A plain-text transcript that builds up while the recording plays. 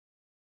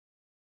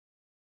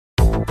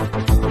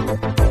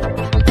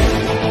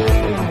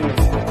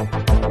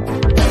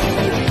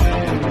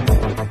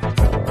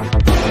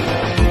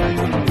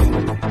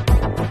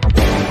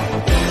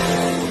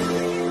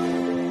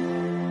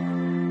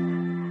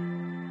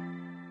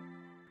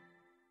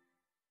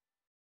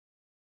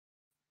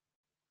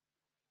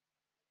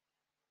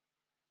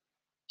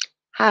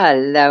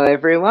Hello,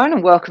 everyone,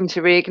 and welcome to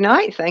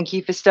Reignite. Thank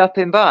you for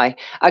stopping by.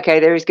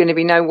 Okay, there is going to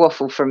be no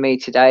waffle from me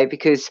today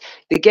because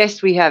the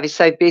guest we have is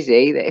so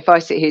busy that if I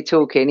sit here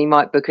talking, he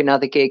might book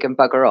another gig and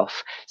bugger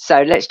off.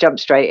 So let's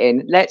jump straight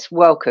in. Let's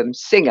welcome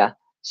singer,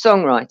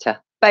 songwriter,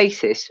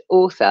 bassist,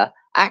 author,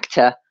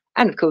 actor,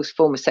 and of course,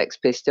 former Sex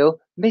Pistol,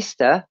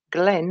 Mr.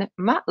 Glen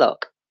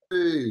Matlock.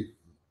 Hey,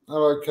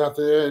 hello,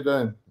 Cathy. How you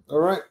doing? All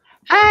right.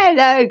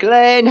 Hello,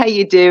 Glen. How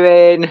you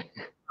doing?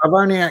 I've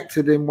only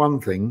acted in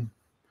one thing.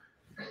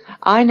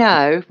 I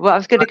know. Well, I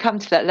was going to come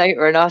to that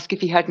later and ask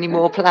if you had any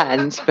more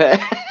plans, but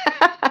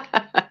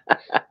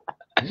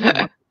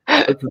so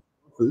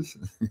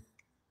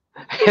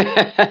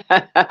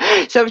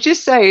I was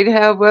just saying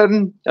how I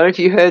don't know if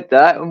you heard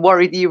that. I'm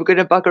worried that you were going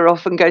to bugger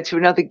off and go to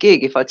another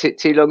gig if I took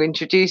too long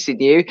introducing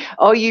you.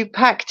 Are you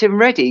packed and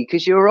ready?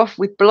 Because you're off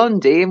with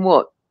Blondie in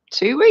what,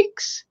 2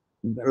 weeks?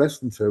 Less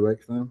than 2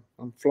 weeks now.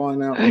 I'm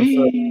flying out on the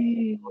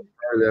 3rd of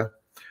Australia,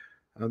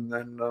 and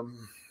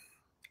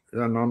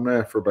then I'm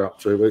there for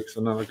about 2 weeks,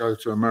 and then I go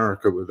to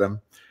America with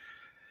them.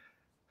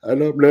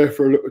 And I'm there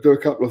for do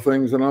a couple of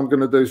things, and I'm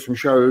going to do some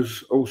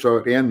shows also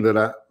at the end of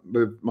that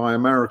with my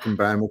American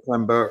band, with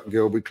Clem Burke and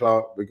Gilby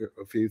Clarke. We got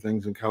a few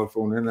things in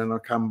California, and then I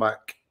come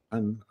back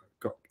and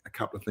got a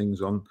couple of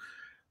things on,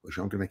 which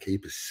I'm going to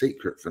keep a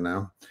secret for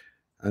now.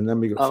 And then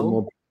we got some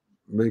more.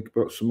 We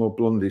got some more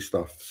Blondie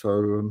stuff.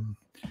 So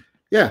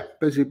yeah,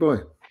 busy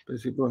boy.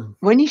 Busy boy.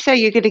 When you say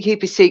you're going to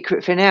keep a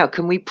secret for now,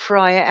 can we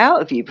pry it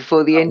out of you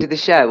before the end of the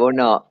show or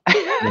not?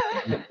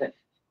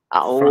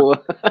 Oh.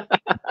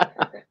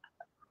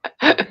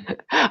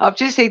 I've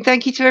just seen,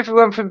 thank you to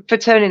everyone for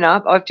turning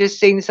up. I've just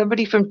seen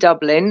somebody from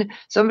Dublin,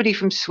 somebody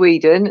from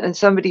Sweden, and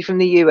somebody from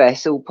the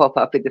US all pop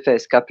up in the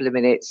first couple of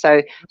minutes.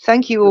 So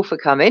thank you all for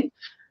coming.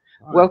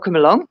 Hi. Welcome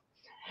along.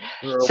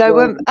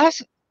 So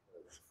as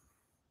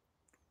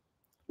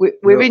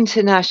we're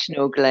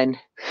international, Glen.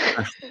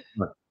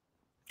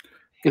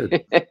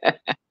 Good.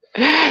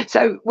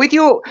 So with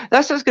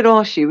that's what I was going to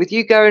ask you, with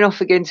you going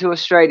off again to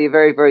Australia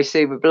very, very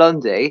soon with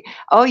Blondie,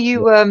 are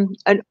you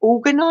an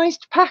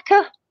organised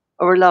packer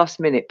or a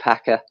last minute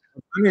packer?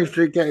 I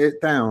usually get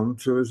it down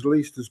to as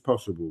least as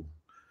possible.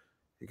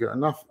 You get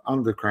enough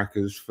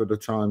undercrackers for the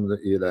time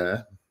that you're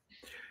there.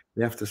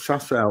 You have to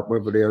suss out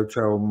whether the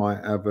hotel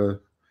might have well,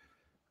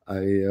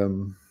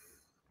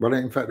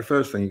 in fact, the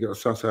first thing you got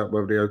to suss out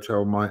whether the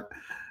hotel might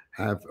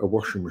have a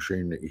washing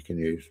machine that you can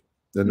use.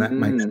 Then that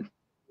makes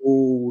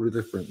all the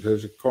difference.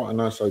 There's quite a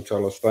nice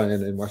hotel I stay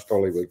in West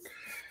Hollywood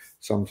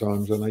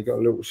sometimes, and they got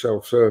a little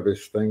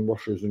self-service thing,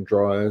 washers and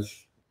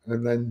dryers,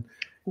 and then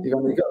you've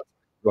only got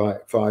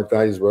like 5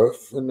 days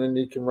worth, and then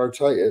you can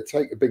rotate it,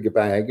 take a bigger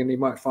bag, and you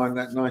might find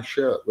that nice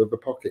shirt with a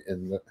pocket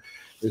in that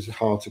is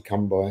hard to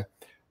come by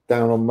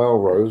down on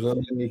Melrose,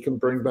 and then you can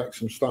bring back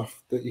some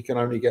stuff that you can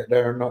only get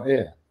there and not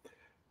here.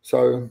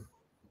 So,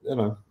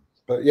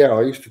 but yeah,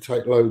 I used to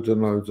take loads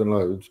and loads and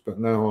loads, but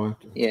now I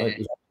take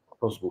as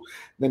possible.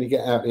 And then you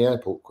get out the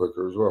airport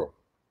quicker as well.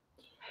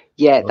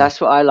 Yeah, that's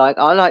what I like.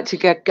 I like to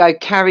go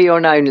carry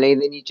on only,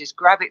 and then you just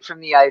grab it from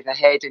the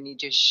overhead and you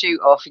just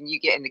shoot off, and you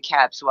get in the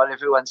cabs while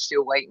everyone's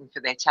still waiting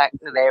for their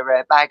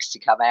bags to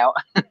come out.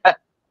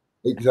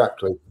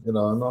 Exactly. And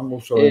I'm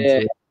also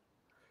into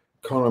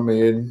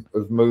economy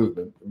of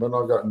movement. When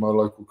I go to my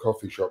local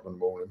coffee shop in the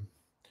morning,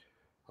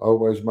 I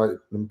always make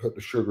them put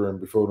the sugar in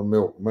before the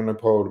milk. When they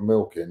pour the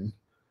milk in,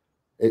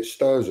 it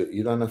stirs it.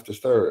 You don't have to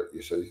stir it,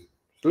 you see.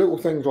 Little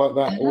things like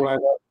that all add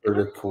up for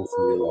the course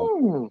of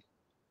your life.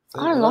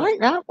 I like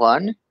that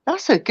one.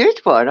 That's a good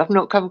one. I've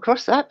not come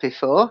across that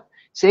before.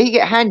 So you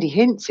get handy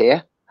hints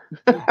here.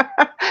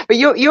 But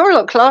you're a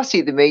lot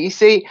classier than me. You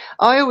see,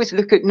 I always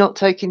look at not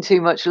taking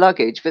too much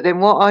luggage, but then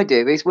what I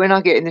do is when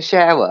I get in the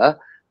shower,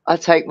 I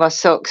take my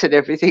socks and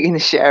everything in the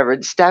shower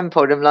and stamp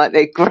on them like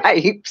they're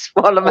grapes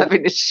while I'm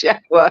having a shower.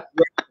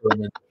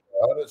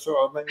 That's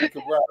all. I mean, you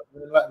can wrap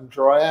them and let them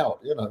dry out,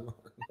 Yeah,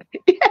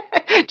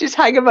 just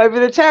hang them over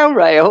the towel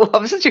rail.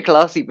 I'm such a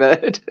classy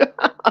bird. And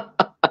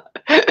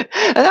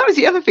that was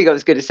the other thing I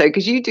was going to say,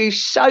 because you do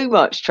so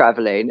much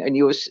traveling and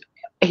you're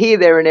here,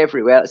 there and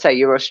everywhere. Let's say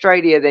you're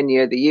Australia, then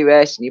you're the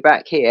US and you're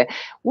back here.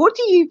 What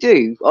do you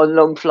do on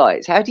long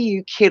flights? How do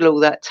you kill all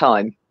that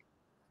time?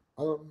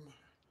 Do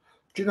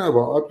you know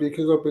what?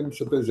 Because I've been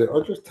so busy,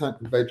 I just take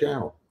the veg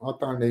out. I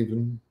don't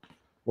even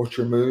watch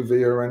a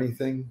movie or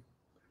anything.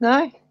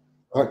 No?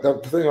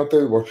 The thing I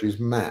do watch is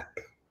Map.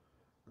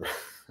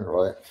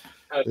 Right?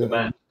 How's the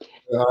Map?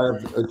 I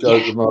have a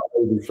joke with my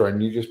baby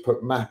friend. You just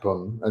put Map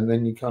on, and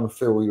then you kind of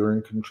feel you're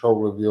in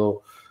control of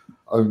your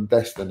own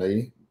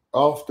destiny.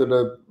 After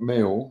the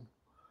meal,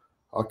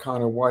 I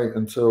kind of wait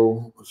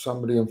until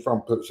somebody in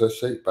front puts their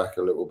seat back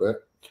a little bit,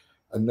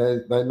 and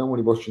they're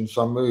normally watching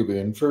some movie,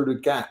 and through the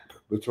gap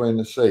between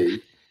the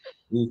seat,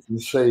 you can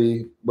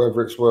see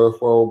whether it's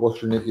worthwhile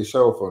watching it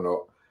yourself or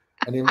not.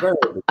 And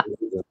invariably,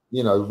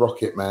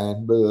 Rocket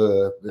Man,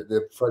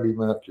 the Freddie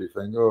Mercury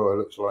thing, it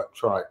looks like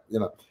trite,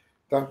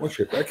 don't watch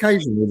it. But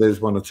occasionally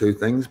there's one or two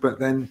things, but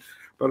then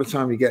by the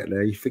time you get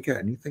there, you forget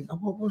and you think, oh,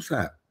 what was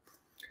that?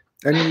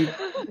 And you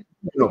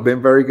not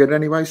been very good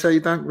anyway, so you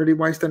don't really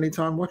waste any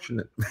time watching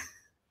it.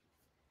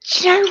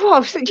 Do you know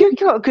what? You've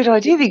got a good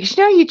idea because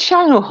you know you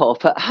channel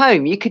hop at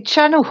home. You could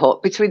channel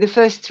hop between the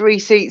first 3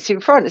 seats in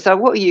front. It's like,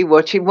 what are you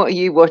watching? What are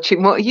you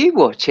watching? What are you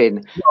watching?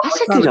 Well, That's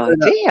I a good kind of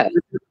do idea.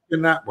 that.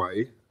 In that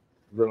way,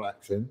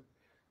 relaxing,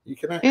 you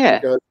can actually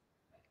Yeah. go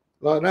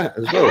like that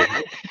as well.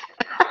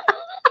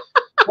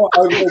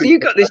 So you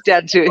got this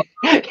down to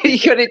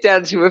you got it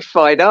down to a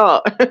fine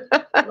art. I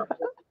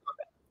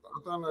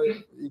don't know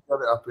if you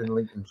got it up in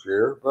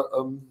Lincolnshire, but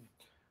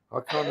I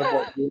kind of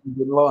watch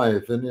London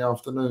live in the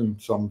afternoon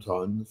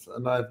sometimes,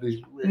 and they have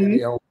these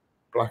really old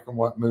black and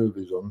white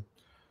movies on.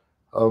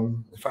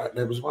 In fact,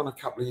 there was one a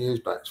couple of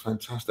years back. It's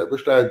fantastic. I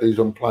wish they had these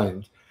on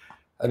planes,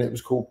 and it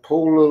was called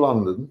Pool of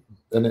London,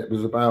 and it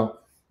was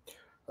about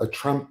a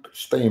tramp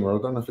steamer.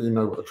 I don't know if you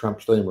know what a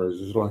tramp steamer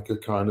is. It's like a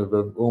kind of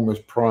a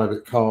almost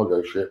private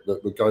cargo ship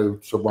that would go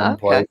to one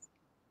place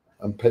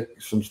and pick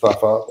some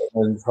stuff up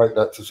and then take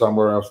that to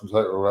somewhere else and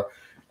take all that.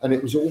 And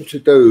it was all to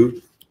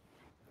do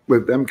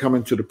with them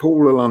coming to the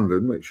Pool of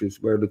London, which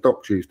is where the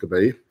docks used to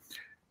be.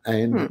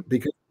 And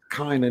because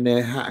kind of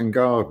near Hatton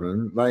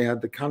Garden, they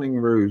had the cunning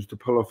ruse to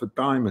pull off a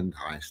diamond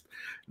heist.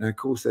 Now, of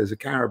course, there's a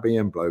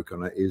Caribbean bloke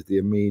on it, is the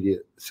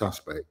immediate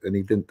suspect, and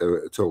he didn't do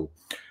it at all.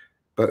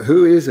 But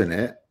who is in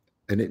it?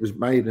 And it was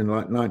made in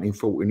like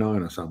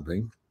 1949 or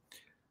something.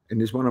 And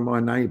it's one of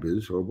my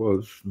neighbours, or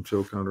was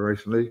until kind of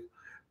recently,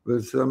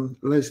 was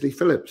Leslie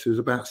Phillips, who's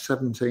about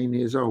 17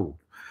 years old.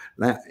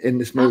 Now, in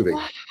this movie,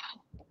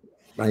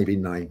 maybe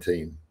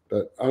 19.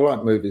 But I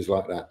like movies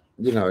like that,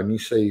 you know, and you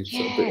see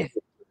sort of a bit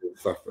of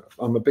stuff.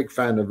 I'm a big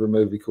fan of a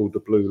movie called The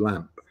Blue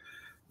Lamp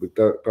with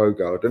Dirk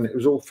Bogarde, and it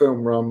was all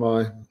filmed around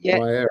my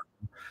area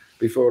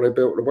before they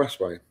built the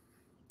Westway.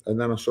 And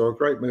then I saw a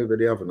great movie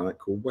the other night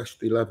called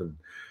West 11,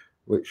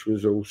 which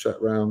was all set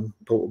around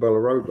Portobello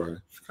Roadway.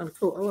 It's kind of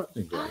cool. I like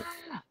things like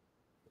that.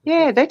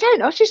 Yeah, they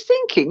don't. I was just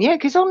thinking,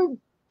 because on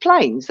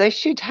planes they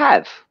should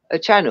have a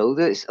channel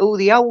that's all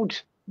the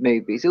old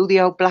movies, all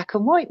the old black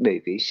and white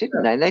movies,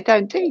 shouldn't they? And they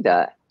don't do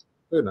that.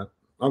 Do they?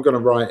 I'm going to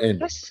write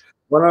in.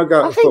 When I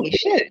go to I think you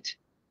should.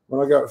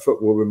 When I go to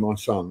football with my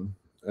son,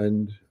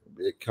 and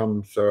it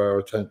comes to our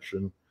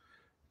attention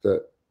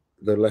that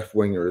the left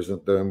winger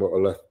isn't doing what a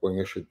left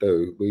winger should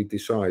do, we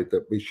decide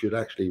that we should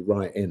actually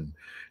write in.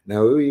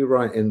 Now, who you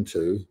write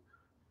into,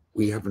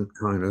 we haven't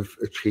kind of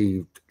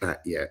achieved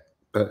that yet.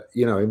 But,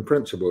 you know, in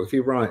principle, if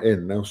you write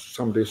in, now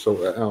somebody will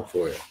sort it out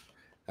for you.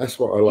 That's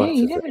what I like to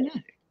think. You never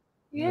know.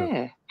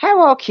 Yeah. How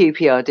are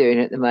QPR doing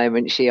at the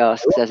moment, she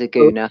asks as a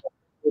gooner.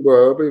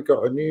 Well, we've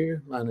got a new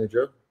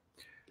manager,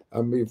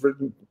 and we've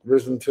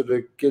risen to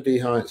the giddy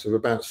heights of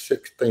about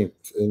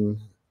 16th in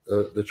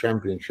the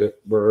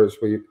championship, whereas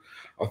I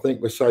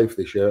think we're safe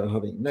this year, and I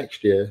think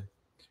next year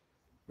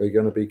we're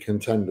going to be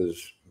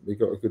contenders. We've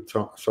got a good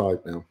side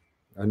now,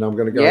 and I'm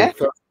going to go.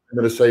 First, I'm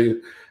going to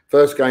see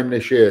first game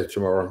this year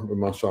tomorrow with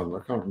my son. I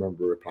can't remember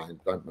who we're playing.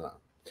 Don't matter.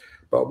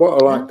 But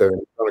what I like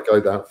doing when I go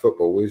down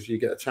football is you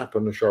get a tap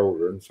on the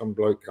shoulder, and some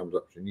bloke comes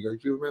up to you and you go,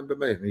 "Do you remember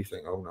me?" And you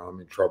think, "Oh no,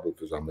 I'm in trouble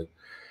for something."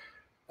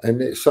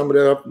 And it's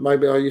somebody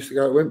maybe I used to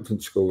go to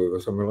infant school with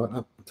or something like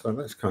that. So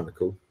that's kind of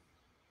cool.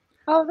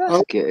 Oh,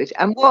 that's good.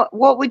 And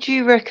what would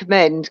you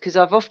recommend? Because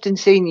I've often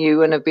seen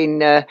you and I've been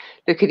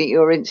looking at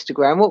your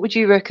Instagram. What would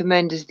you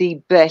recommend as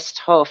the best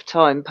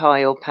half-time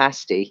pie or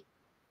pasty?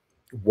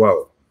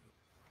 Well,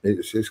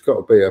 it's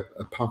got to be a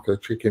pucker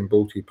chicken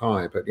balti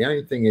pie. But the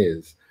only thing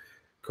is,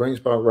 Queen's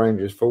Park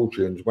Rangers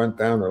fortunes went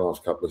down the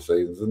last couple of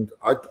seasons. And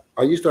I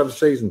used to have a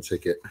season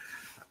ticket.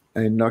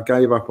 And I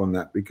gave up on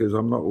that because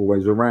I'm not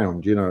always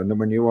around, you know. And then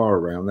when you are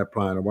around, they're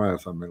playing away or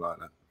something like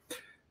that.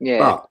 Yeah.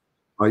 But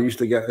I used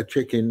to get a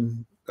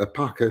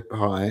pucker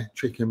pie,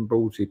 chicken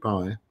balti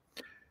pie,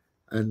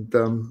 and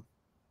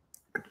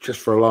just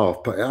for a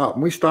laugh, put it up.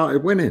 And we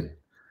started winning,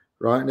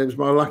 right? And it was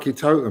my lucky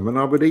totem, and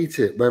I would eat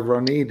it whether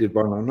I needed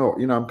one or not,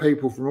 you know. And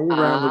people from all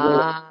around the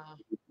world,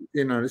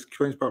 you know, there's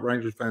Queen's Park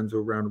Rangers fans all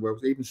around the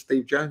world. Even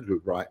Steve Jones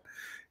was right.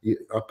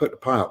 I put the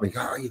pie up and he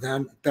goes, "Oh,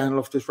 you're down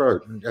Loftus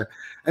Road."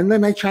 And then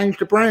they changed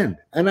the brand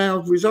and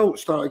our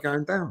results started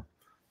going down.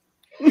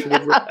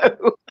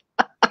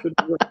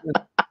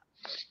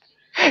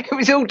 It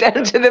was all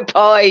down to the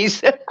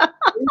pies.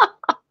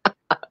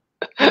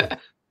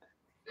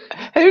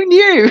 Who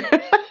knew?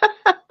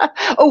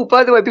 Oh,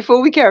 by the way,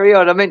 before we carry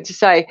on, I meant to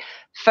say,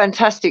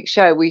 fantastic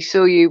show. We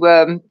saw you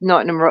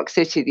Nottingham Rock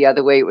City the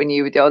other week when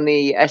you were on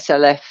the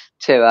SLF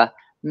tour.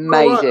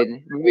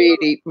 Amazing.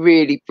 Really,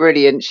 really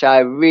brilliant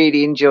show.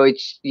 Really enjoyed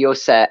your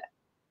set.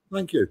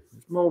 Thank you.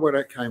 It's more where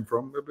that came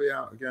from. We'll be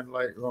out again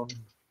later on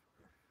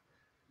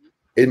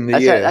in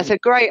the year. That's a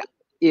great,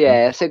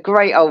 it's a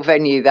great old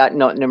venue, that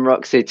Nottingham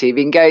Rock City.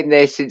 Been going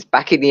there since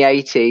back in the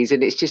 80s,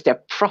 and it's just a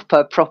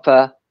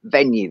proper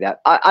venue.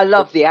 That I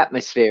love the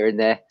atmosphere in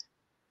there.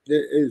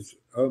 It is.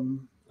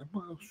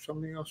 What else?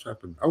 Something else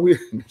happened. Oh, yeah.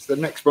 It's the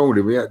next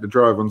morning we had to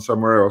drive on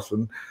somewhere else,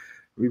 and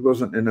we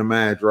wasn't in a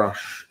mad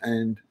rush.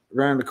 And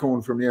around the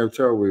corner from the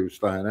hotel we were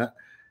staying at,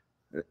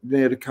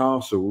 near the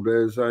castle,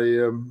 there's like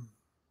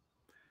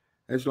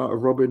a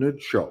Robin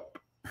Hood shop,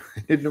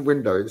 in the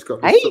window. It's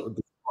got this Hey? sort of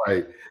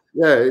display.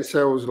 Yeah, it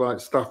sells like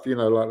stuff, you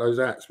know, like those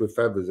hats with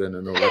feathers in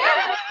and all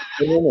that.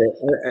 And in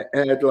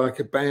it had like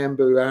a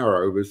bamboo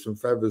arrow with some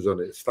feathers on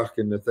it stuck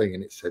in the thing,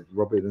 and it said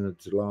Robin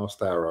Hood's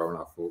last arrow. And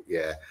I thought,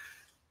 yeah,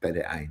 bet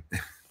it ain't.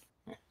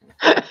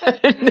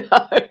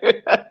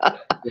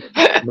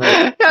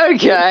 No.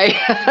 Okay.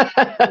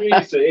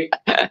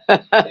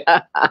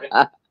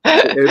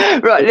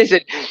 Right, listen.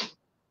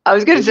 I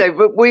was going to say,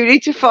 but we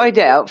need to find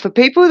out for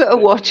people that are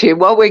watching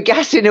while we're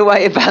gassing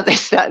away about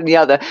this, that, and the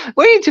other.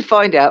 We need to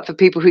find out for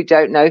people who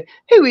don't know,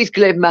 who is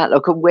Glen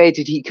Matlock and where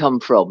did he come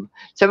from?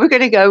 So we're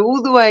going to go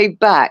all the way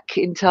back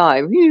in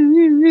time,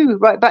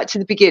 right back to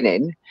the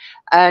beginning.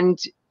 And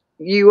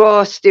you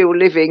are still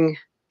living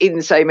in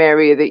the same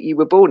area that you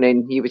were born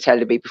in. You were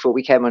telling me before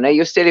we came on there.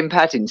 You're still in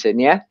Paddington,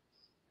 yeah?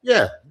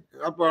 Yeah.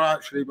 Well,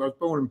 actually, I was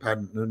born in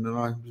Paddington and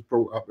I was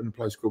brought up in a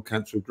place called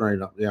Cancel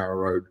Drain up the Yarrow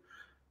Road,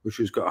 which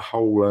has got a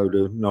whole load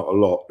of, not a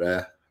lot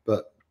there,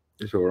 but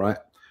it's all right.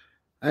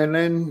 And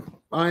then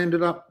I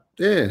ended up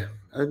there.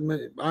 I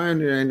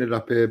only ended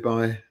up here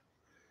by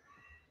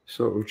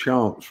sort of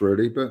chance,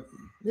 really, but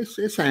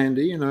it's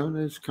handy, you know.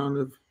 There's kind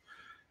of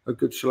a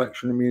good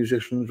selection of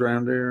musicians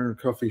around here and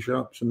coffee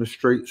shops, and the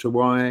streets are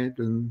wide,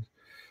 and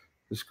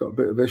it's got a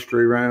bit of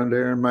history around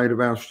here. And Maid of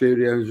Our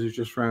Studios is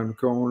just round the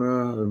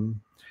corner, and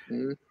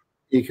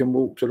you can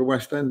walk to the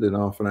West End in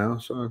half an hour.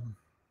 So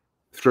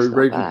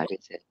through Bad,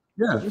 is it?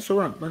 Yeah, it's all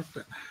right.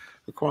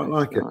 I quite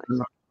like it.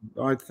 And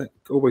I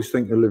always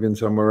think of living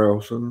somewhere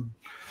else, and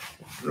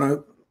you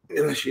know,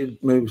 unless you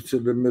move to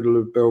the middle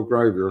of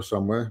Belgravia or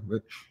somewhere,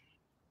 which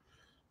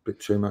a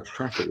bit too much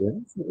traffic. Yeah,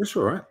 it's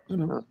all right. You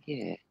know.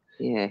 Yeah.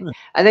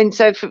 And then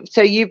so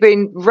you've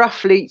been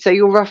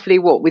you're roughly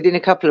what, within a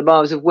couple of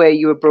miles of where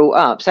you were brought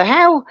up. So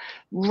how,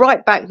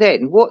 right back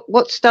then,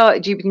 what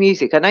started you with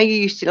music? I know you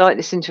used to like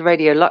listen to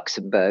Radio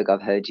Luxembourg,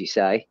 I've heard you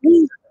say.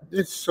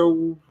 It's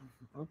so,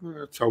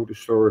 I've told this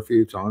story a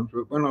few times,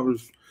 but when I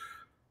was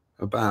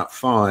about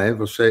 5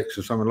 or 6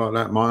 or something like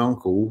that, my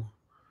uncle,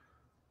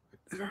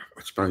 I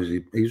suppose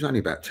he was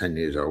only about 10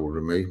 years older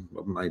than me,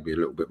 maybe a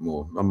little bit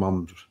more. My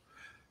mum's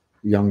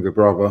younger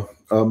brother,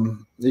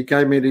 he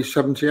gave me these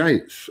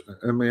 78s,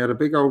 and we had a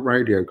big old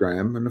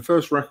radiogram, and the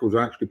first records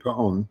I actually put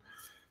on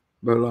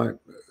were like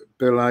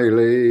Bill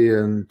Haley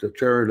and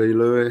Jerry Lee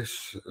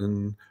Lewis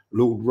and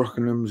Lord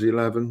Rockingham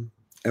 11,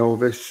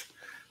 Elvis,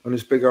 on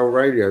this big old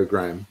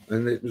radiogram.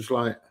 And it was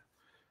like,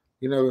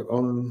 you know,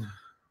 on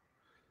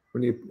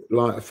when you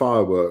light a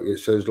firework, it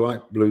says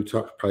light blue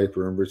touch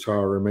paper and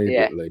retire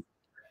immediately. Yeah.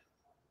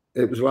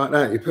 It was like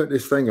that. You put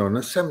this thing on,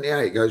 and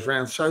 78 goes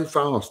round so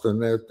fast,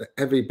 and they're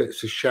heavy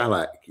bits of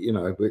shellac, you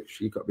know, which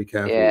you've got to be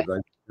careful with.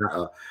 They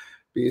shatter.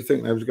 But you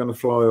think they was going to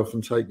fly off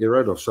and take your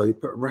head off, so you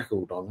put a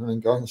record on and then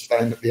go and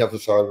stand at the other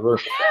side of the room.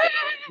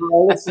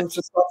 I listen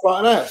to stuff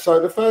like that. So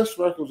the first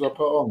records I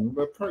put on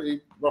were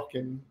pretty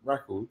rocking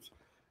records,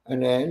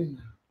 and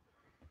then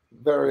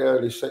very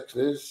early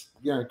 60s,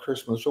 you know,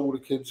 Christmas, all the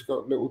kids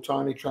got little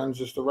tiny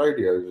transistor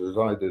radios, as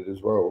I did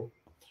as well.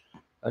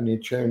 And you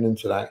tune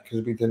into that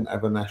because we didn't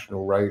have a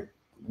national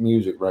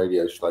music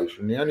radio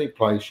station. The only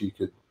place you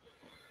could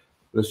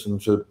listen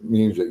to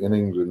music in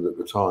England at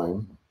the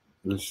time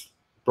was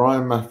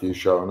Brian Matthews'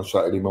 show on a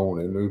Saturday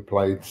morning, who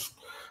played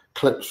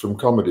clips from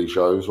comedy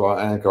shows like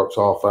Hancock's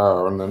Half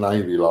Hour and the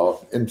Navy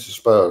Lark,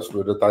 interspersed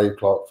with a Dave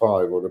Clark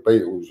 5 or the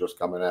Beatles just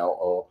coming out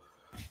or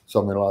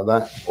something like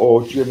that,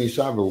 or Jimmy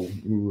Savile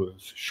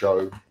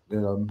show, you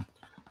know,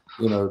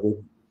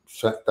 the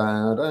sat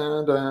down, you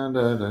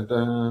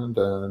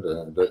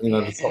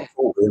know, the top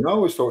 40. And I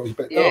always thought it was a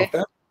bit daft. I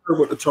don't know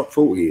what the top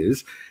 40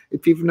 is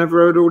if you've never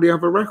heard all the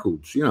other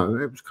records. You know,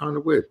 it was kind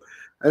of weird.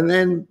 And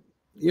then,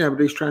 you know, with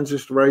these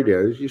transistor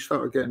radios, you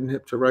started getting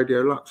hip to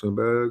Radio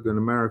Luxembourg and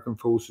American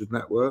Forces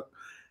Network,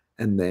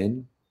 and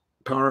then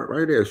pirate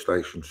radio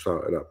stations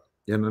started up.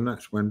 You know, and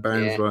that's when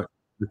bands like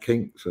the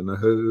Kinks and the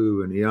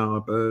Who and the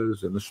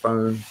Yardbirds and the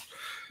Stones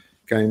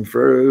came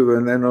through.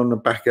 And then on the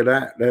back of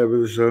that, there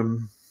was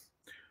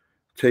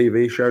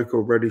TV show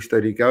called Ready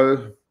Steady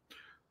Go,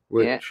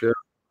 which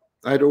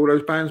had all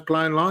those bands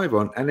playing live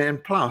on, and then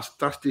plus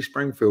Dusty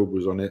Springfield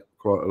was on it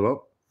quite a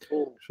lot.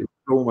 She was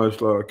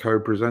almost like a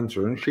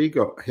co-presenter, and she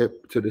got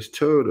hip to this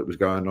tour that was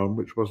going on,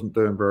 which wasn't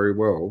doing very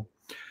well,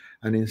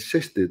 and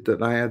insisted that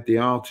they had the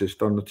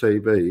artist on the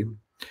TV,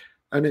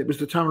 and it was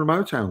the Tamara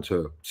Motown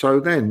tour. So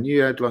then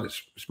you had like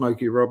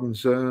Smokey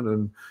Robinson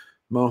and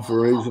Martha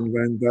Reeves and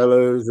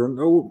Vandellas and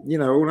all, you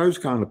know, all those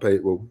kind of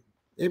people.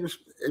 It was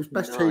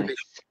best TV show,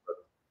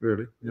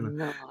 really, you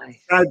know.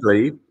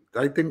 Sadly,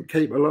 they didn't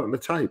keep a lot of the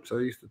tapes. They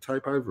used to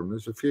tape over them.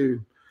 There's a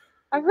few.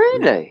 Oh,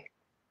 really?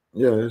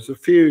 Yeah, there's a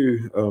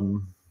few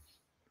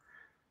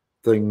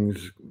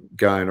things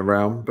going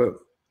around, but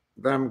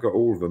they haven't got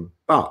all of them.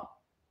 But,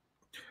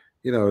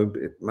 you know,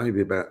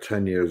 maybe about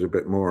 10 years, a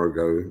bit more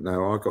ago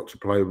now, I got to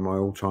play with my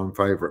all-time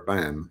favourite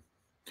band,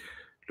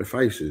 the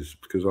Faces,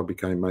 because I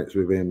became mates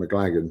with Ian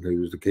McLagan,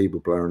 who was the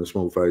keyboard player in the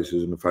Small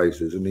Faces and the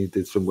Faces, and he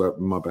did some work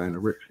with my band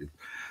at Richie.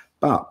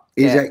 But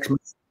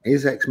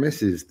his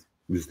ex-missus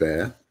was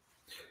there,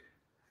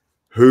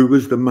 who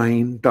was the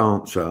main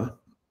dancer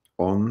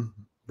on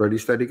Ready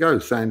Steady Go?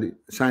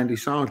 Sandy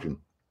Sargent,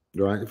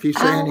 right? If you see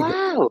Oh, any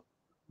wow.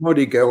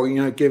 body girl,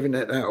 you know, giving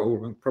it that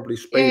all, probably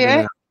speeding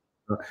Yeah.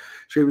 out.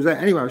 She was there.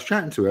 Anyway, I was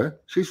chatting to her.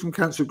 She's from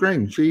Kensal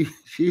Green. She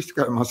used to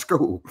go to my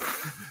school.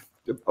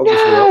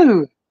 Obviously,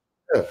 No.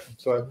 yeah.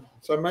 So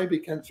maybe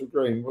Kensal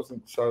Green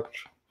wasn't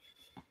such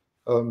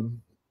a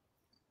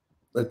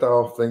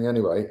daft thing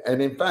anyway.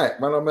 And in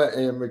fact, when I met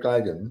Ian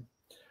McLagan,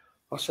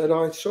 I said,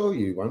 I saw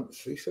you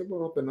once. He said,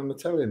 well, I've been on the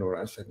telly and all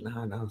that. I said, no.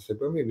 I said,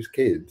 when we was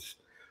kids,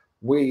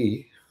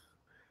 we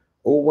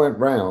all went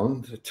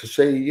round to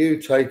see you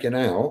taking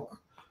out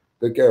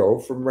the girl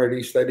from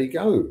Ready, Steady,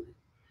 Go.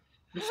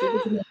 I said,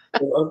 what do you mean?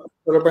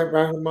 I went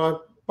round on my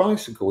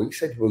bicycle. He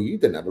said, well, you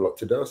didn't have a lot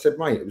to do. I said,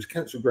 mate, it was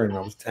Kensal Green when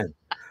I was 10.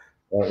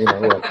 You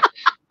know,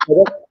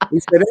 he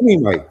said,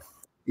 anyway,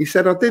 he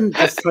said, I didn't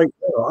just take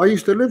her. I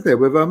used to live there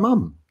with her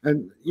mum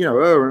and, you know,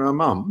 her and her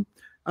mum.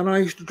 And I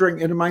used to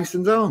drink in the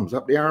Mason's Arms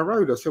up the Arrow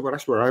Road. I said, well,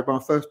 that's where I had my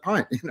first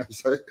pint, you know.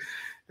 So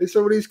it's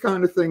all these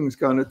kind of things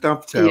kind of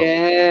dovetail.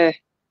 Yeah.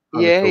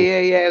 Yeah, cool.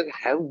 yeah.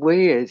 How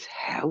weird.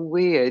 How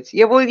weird.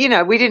 Yeah, well, you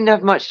know, we didn't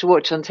have much to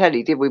watch on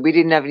telly, did we? We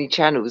didn't have any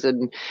channels.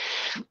 And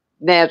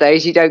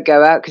nowadays you don't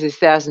go out because there's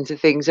thousands of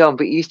things on,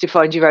 but you used to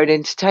find your own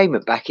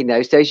entertainment back in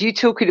those days. You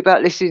talking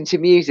about listening to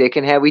music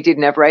and how we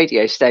didn't have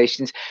radio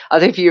stations. I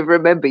don't know if you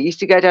remember, you used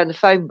to go down the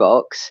phone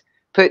box,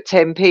 put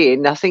 10p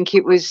in. I think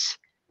it was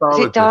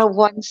it dial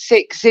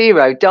 160,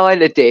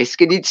 dial a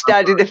disc, and you'd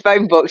stand in the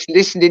phone box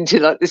listening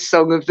to like the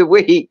song of the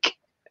week.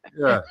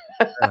 Yeah.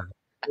 I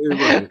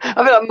mean,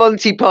 like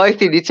Monty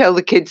Python, you tell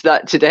the kids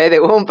that today, they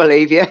won't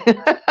believe you.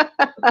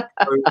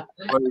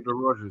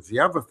 Rogers. The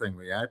other thing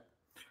we had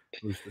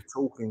was the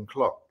talking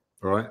clock,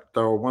 right?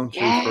 Dial 1, 2,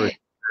 3.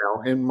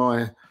 Now, in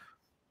my,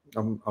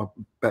 I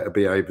better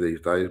behave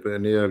these days, but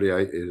in the early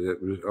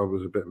 80s, I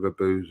was a bit of a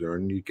boozer,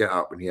 and you get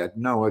up and you had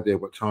no idea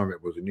what time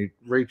it was, and you'd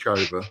reach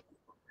over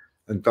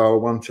and dial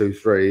 1, 2,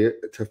 3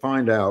 to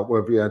find out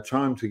whether you had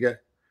time to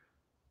get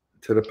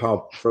to the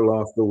pub for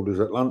last orders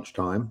at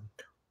lunchtime,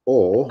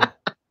 or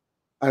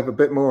have a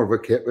bit more of a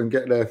kip and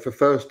get there for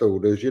first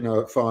orders, you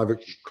know, at 5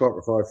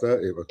 o'clock or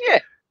 5:30. Yeah.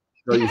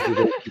 I used to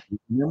do. And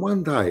then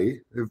one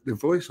day, the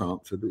voice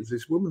answered. It was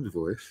this woman's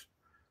voice,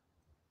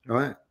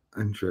 right?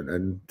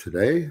 And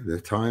today,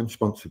 the time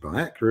sponsored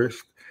by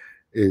Accurist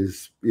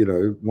is, you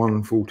know,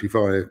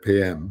 1:45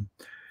 p.m.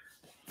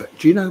 But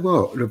do you know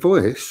what? The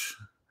voice,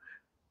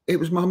 it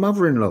was my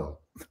mother-in-law.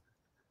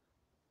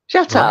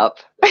 Shut up.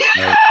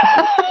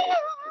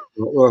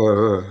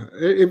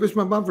 It was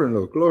my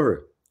mother-in-law, Gloria.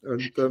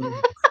 And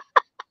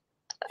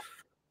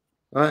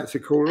I had to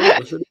call her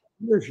up. I said,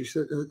 yeah. She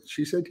said,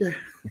 yeah.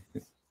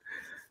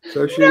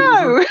 So she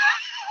was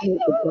a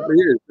couple of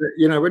years.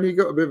 You know, when you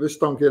got a bit of a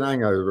stonking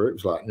hangover, it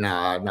was like,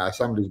 nah,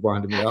 somebody's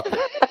winding me up.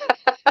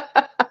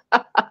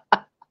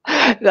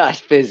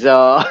 That's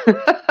bizarre.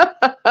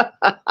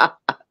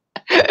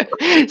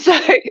 So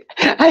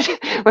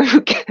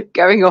we're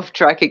going off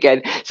track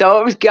again. So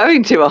I was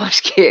going to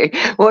ask you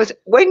was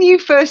when you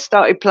first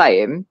started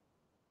playing,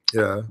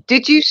 yeah,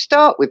 did you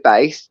start with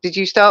bass? Did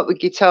you start with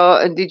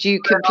guitar? And did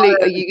you complete?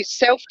 Are you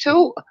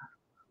self-taught?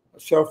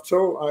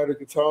 Self-taught. I had a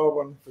guitar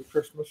one for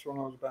Christmas when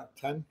I was about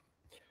 10.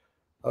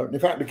 In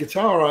fact, the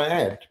guitar I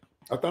had,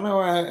 I don't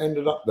know how I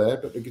ended up there,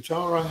 but the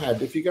guitar I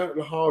had, if you go to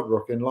the Hard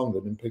Rock in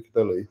London, in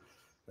Piccadilly,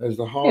 there's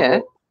the Hard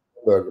Rock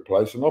burger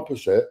place, and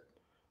opposite,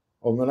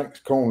 on the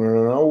next corner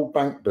in an old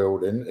bank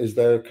building, is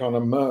their kind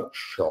of merch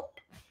shop.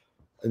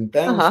 And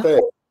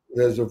downstairs,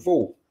 there's a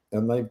vault,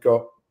 and they've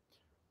got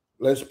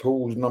Les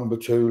Paul's number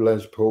 2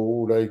 Les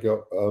Paul. They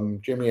got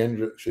Jimi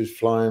Hendrix's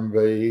Flying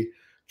V,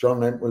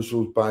 John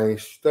Entwistle's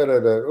bass,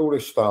 all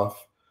this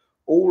stuff,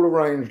 all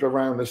arranged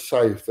around a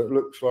safe that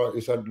looks like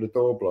it's had the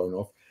door blown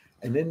off.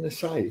 And in the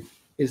safe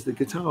is the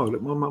guitar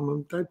that my mum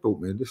and dad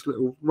bought me, this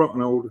little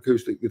rotten old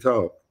acoustic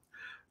guitar.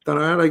 Don't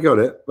know how they got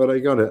it, but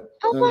they got it.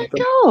 Oh, my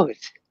God.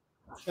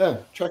 Yeah,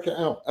 check it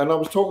out. And I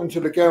was talking to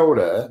the girl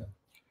there,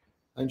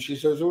 and she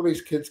says, all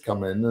these kids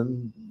come in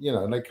and, you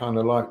know, they kind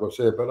of like what's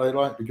here, but they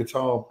like the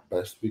guitar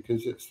best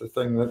because it's the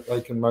thing that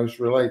they can most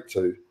relate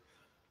to,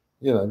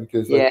 you know,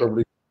 because they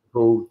probably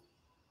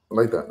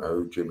they don't know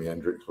who Jimi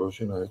Hendrix was,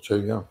 you know, they're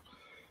too young.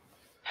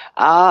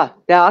 Now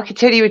I can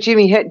tell you do you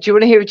want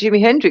to hear a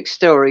Jimi Hendrix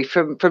story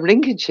from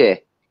Lincolnshire?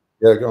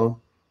 Yeah, go on.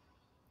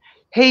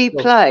 He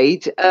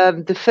played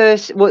the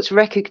first, what's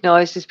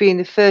recognised as being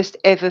the first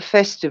ever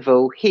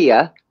festival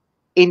here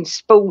in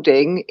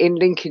Spalding in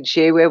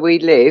Lincolnshire, where we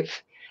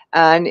live,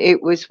 and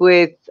it was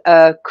with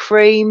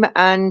Cream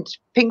and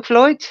Pink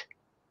Floyd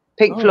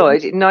in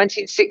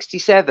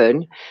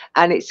 1967,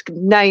 and it's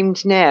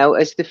named now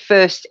as the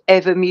first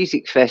ever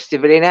music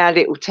festival in our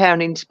little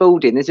town in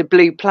Spalding. There's a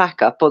blue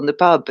plaque up on the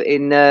pub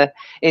in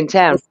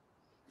town.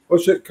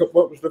 What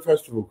was the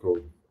festival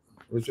called?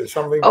 Was it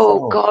something?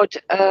 Oh God,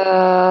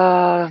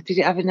 did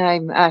it have a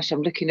name? Ash,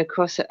 I'm looking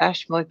across at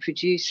Ash, my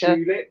producer.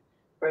 Tulip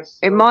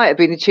Festival. It might have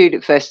been the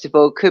Tulip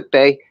Festival, could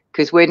be,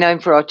 because we're known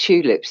for our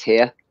tulips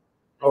here.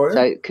 Oh, yeah?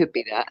 So it could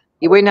be that.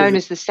 We're known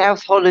as the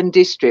South Holland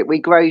district. We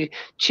grow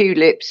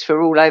tulips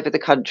for all over the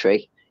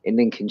country in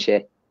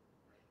Lincolnshire.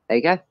 There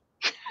you go.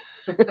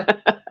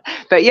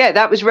 But yeah,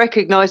 that was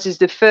recognised as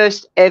the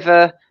first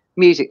ever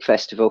music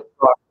festival.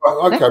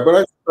 Right, okay, but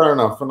that's fair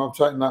enough, and I'm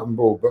taking that on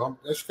board. But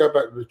let's go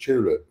back to the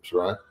tulips,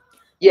 right?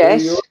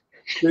 Yes.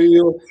 Do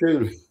your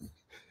tulips?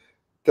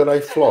 Do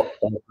they flop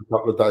a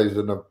couple of days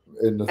in the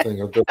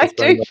thing? Or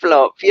They do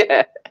flop,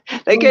 yeah.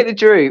 They get a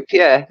droop,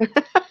 yeah.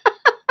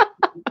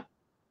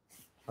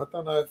 I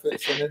don't know if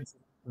it's an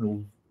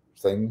international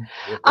thing.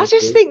 I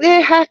just think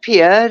they're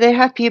happier. They're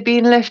happier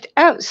being left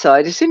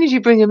outside. As soon as you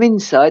bring them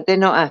inside, they're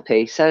not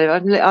happy. So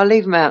I'll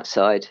leave them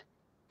outside.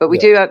 But we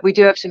do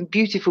have some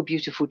beautiful,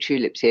 beautiful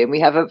tulips here, and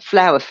we have a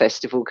flower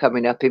festival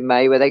coming up in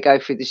May where they go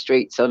through the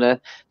streets on a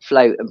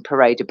float and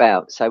parade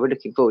about. So we're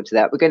looking forward to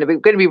that. We're going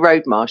to be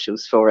road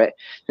marshals for it.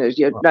 No,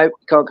 you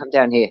can't come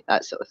down here,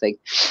 that sort of thing.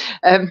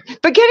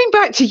 But getting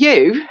back to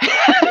you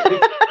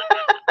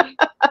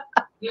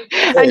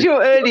and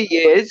your early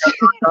years.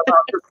 I'm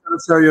just going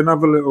to tell you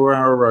another little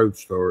Arrow Road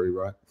story,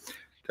 right?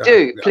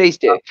 Please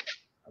do.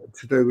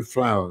 To do with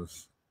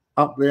flowers.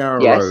 Up the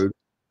Arrow Road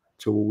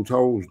towards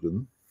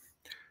Olsden.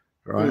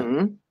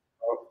 Right,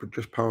 but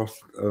just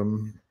past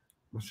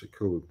what's it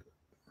called?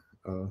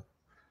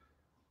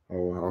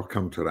 I'll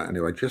come to that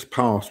anyway. Just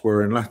past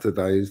where in latter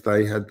days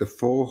they had the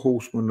 4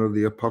 Horsemen of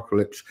the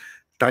Apocalypse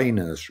day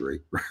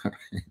nursery. Right,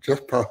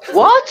 just past.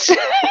 What?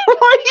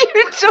 What are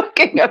you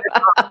talking about?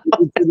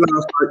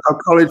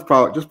 College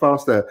Park, just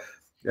past there.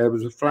 There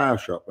was a flower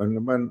shop,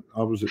 and when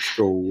I was at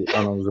school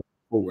and I was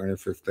 14 or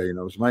 15,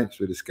 I was mates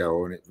with this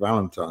girl, and it's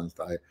Valentine's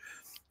Day,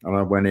 and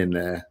I went in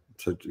there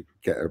to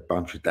get a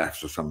bunch of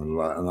daffs or something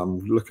like that, and I'm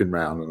looking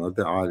around, and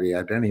I hardly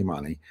had any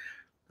money,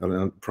 and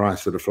the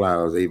price of the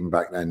flowers even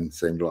back then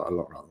seemed like a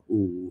lot. Like,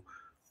 ooh,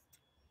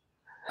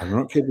 I'm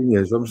not kidding you.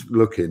 As I was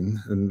looking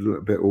and a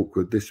little bit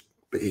awkward, this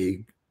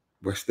big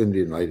West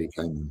Indian lady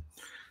came in,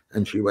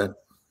 and she went,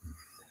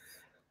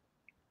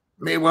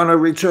 "Me want to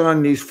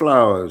return these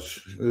flowers."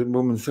 The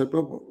woman said,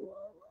 "Well,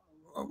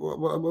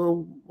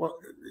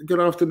 good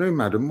afternoon,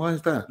 madam. Why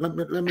is that?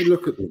 Let me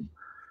look at them."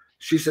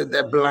 She said,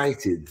 "They're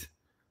blighted."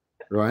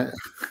 Right,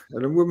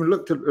 and the woman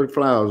looked at the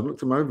flowers, looked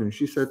them over, and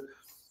she said,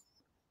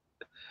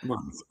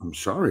 "Well, I'm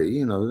sorry,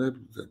 you know,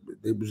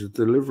 it was a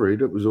delivery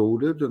that was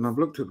ordered, and I've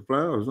looked at the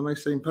flowers, and they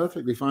seem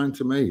perfectly fine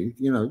to me.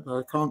 You know,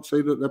 I can't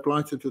see that they're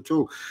blighted at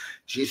all."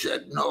 She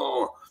said,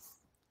 "No,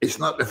 it's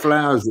not the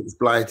flowers that's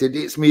blighted;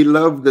 it's me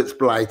love that's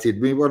blighted.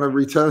 We want to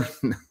return."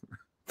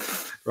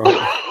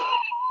 Right,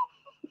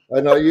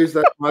 and I used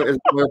that as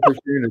my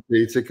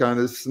opportunity to kind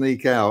of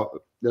sneak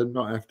out and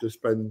not have to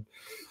spend,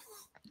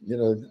 you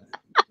know.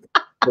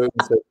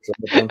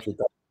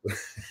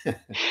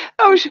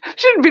 Oh,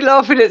 shouldn't be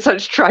laughing at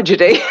such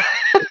tragedy.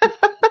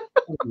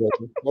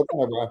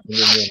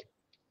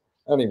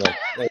 Anyway,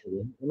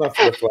 enough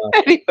of the flowers.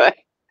 Anyway,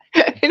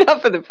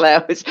 enough of the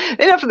flowers.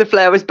 Enough of the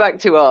flowers. Back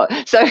to art.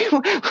 So,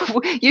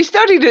 you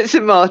studied at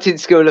St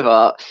Martin's School of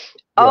Art.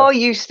 Yeah. Are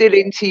you still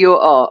into your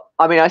art?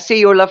 I mean, I see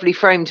your lovely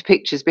framed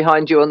pictures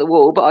behind you on the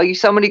wall, but are you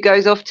someone who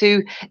goes off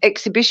to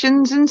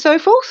exhibitions and so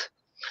forth?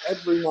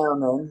 Every now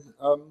and then.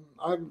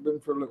 I haven't been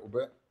for a little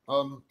bit.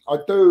 I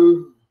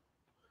do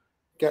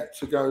get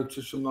to go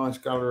to some nice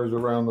galleries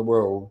around the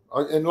world.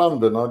 In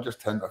London, I just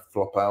tend to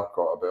flop out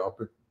quite a bit. I've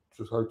been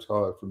just so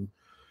tired from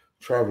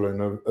traveling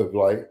of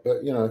late.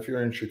 But, you know, if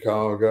you're in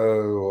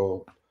Chicago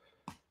or,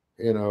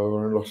 you know,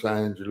 or in Los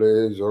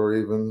Angeles or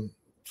even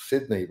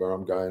Sydney, where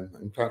I'm going.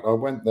 In fact, I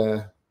went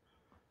there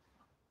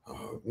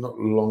not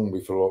long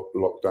before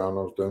lockdown.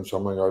 I was doing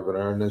something over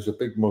there, and there's a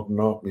big modern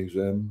art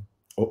museum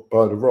up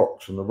by the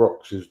Rocks, and the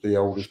Rocks is the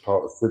oldest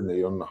part of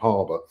Sydney on the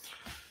harbour.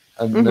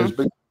 And there's a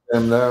big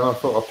museum there, and I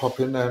thought I'd pop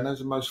in there, and there's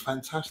the most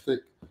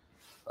fantastic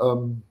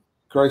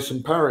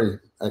Grayson Parry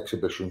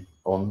exhibition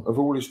on of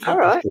all his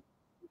tapestries. All right.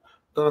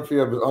 Don't know if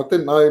you ever. I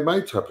didn't know he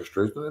made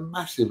tapestries, but they're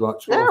massive, like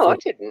 12 No, I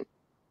didn't.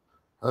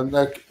 And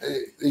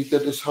he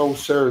did this whole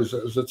series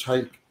that was a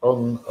take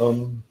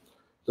on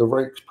the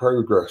Rake's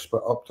Progress,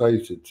 but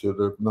updated to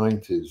the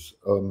 90s.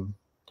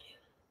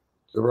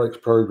 The Rake's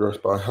Progress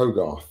by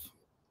Hogarth.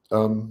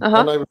 And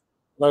they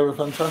were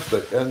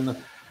fantastic. And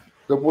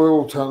the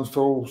world turns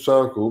full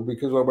circle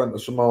because I went to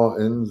St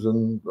Martin's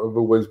and I've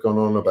always gone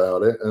on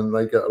about it. And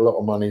they get a lot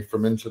of money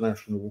from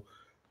international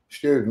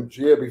students.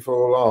 Year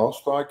before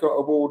last, I got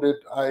awarded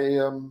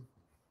an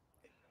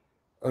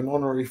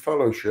honorary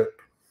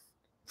fellowship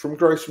from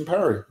Grayson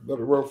Parry at the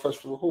Royal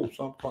Festival Hall.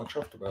 So I'm quite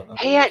chuffed about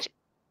that.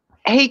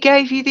 He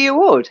gave you the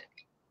award?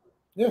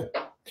 Yeah.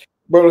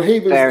 Well, he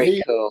was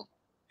very cool.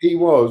 He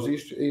was.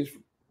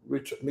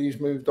 He's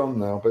moved on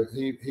now, but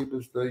he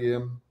was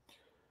the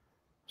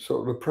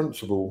sort of the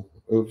principal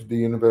of the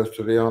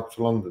University of the Arts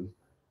London.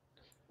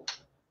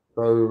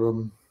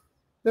 So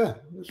yeah,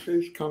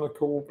 he's kind of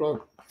cool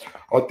bloke.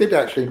 I did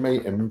actually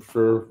meet him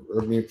for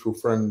a mutual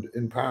friend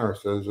in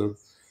Paris. There's a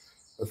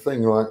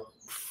thing like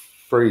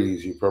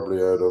Freeze, you probably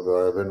heard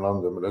of in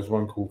London, but there's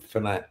one called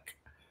Fnac,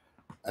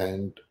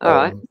 and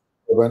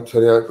went to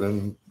the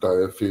opening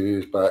day a few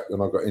years back,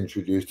 and I got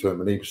introduced to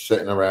him, and he was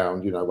sitting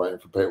around, you know, waiting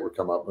for people to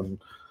come up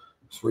and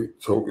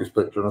sweet talk his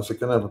picture. And I said,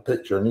 "Can I have a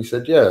picture?" And he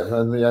said, "Yeah."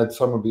 And he had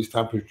some of his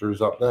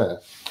tapestries up there,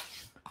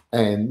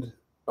 and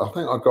I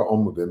think I got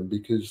on with him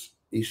because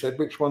he said,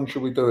 "Which one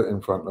should we do it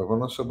in front of?"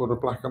 And I said, "Well, the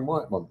black and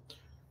white one."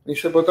 And he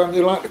said, "Well, don't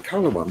you like the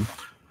colour one?"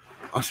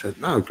 I said,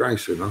 "No,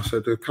 Grayson." I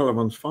said, "The colour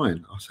one's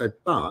fine." I said,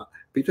 "But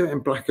if you do it in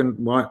black and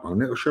white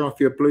one, it'll show off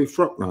your blue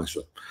frock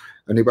nicer."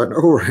 And he went,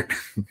 "All right."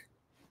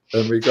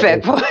 And we got Fair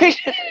point.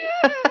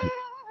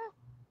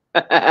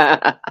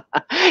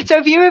 So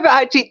have you ever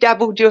actually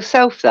dabbled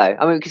yourself though?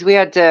 I mean, because we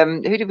had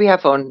who did we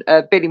have on?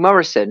 Billy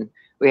Morrison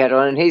we had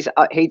on, and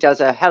he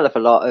does a hell of a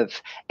lot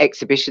of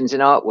exhibitions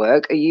and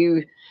artwork. Are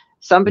you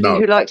somebody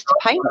who likes to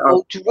paint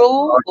or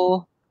draw,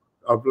 or?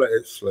 I've let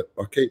it slip.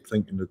 I keep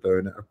thinking of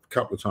doing it. A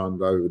couple of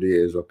times over the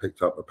years, I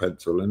picked up a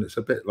pencil, and it's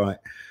a bit like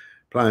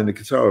playing the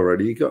guitar.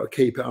 Really, you got to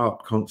keep it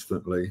up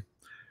constantly.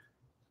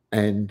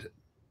 And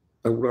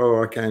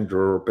although I can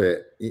draw a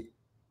bit,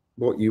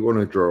 what you want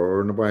to draw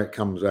and the way it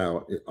comes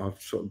out,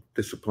 I've sort of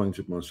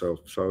disappointed myself.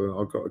 So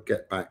I've got to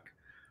get back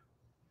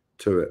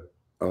to it.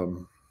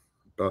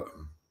 But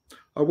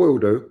I will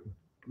do.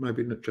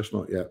 Maybe just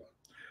not yet.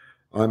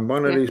 I'm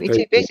one of these people.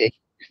 Too busy.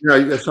 You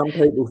know, some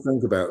people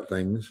think about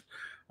things.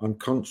 I'm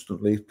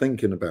constantly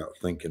thinking about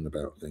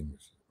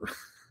things.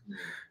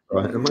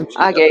 Right?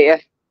 I get you.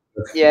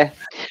 Yeah.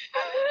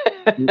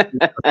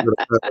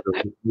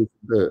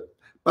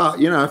 But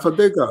you know, if I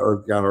do go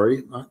to a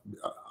gallery,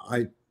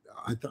 I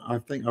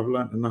think I've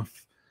learned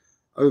enough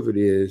over the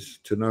years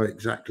to know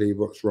exactly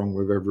what's wrong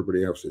with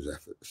everybody else's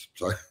efforts.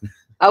 So.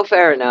 Oh,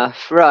 fair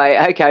enough.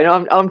 Right. Okay.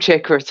 No, I'm chair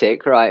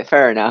critic. Right.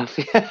 Fair enough.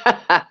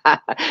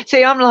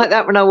 See, I'm like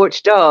that when I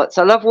watch darts.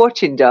 I love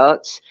watching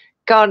darts.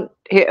 Can't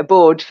hit a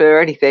board for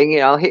anything. You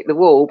know, I'll hit the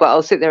wall, but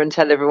I'll sit there and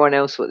tell everyone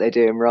else what they're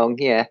doing wrong.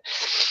 Yeah.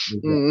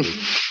 Exactly.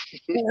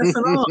 Yeah, that's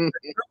an art.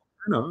 You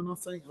know, and I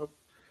think I've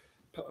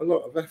put a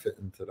lot of effort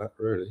into that.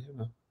 Really, you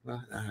know,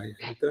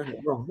 you're doing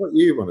it wrong. What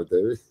you want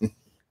to do?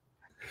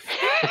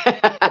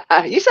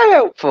 You're so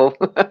helpful.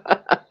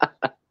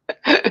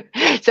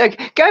 So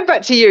going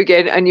back to you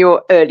again and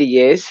your early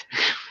years,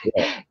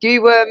 yeah.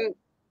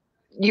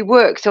 You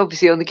worked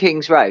obviously on the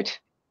King's Road.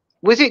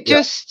 Was it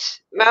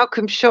just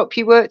Malcolm's shop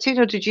you worked in,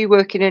 or did you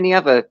work in any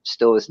other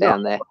stores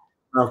down there?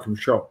 Malcolm's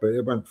shop, but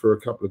it went through a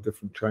couple of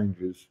different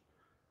changes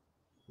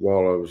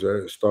while I was there.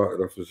 It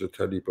started off as a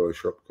teddy boy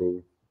shop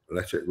called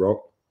Let It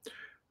Rock.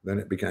 Then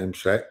it became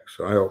Sex.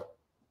 I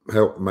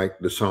helped make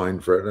the sign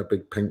for it, a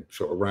big pink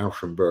sort of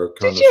Rauschenberg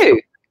kind of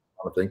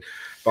thing.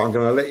 But I'm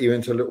going to let you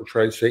into a little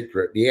trade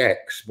secret. The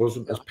X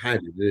wasn't as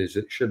padded as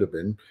it should have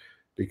been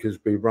because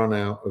we run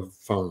out of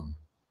foam,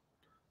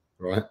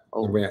 right?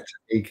 Oh. And we had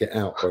to eke it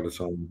out by the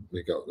time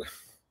we got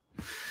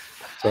there.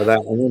 So that,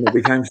 and then it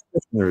became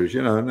Stiffeners,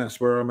 you know, and that's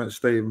where I met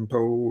Stephen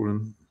Paul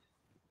and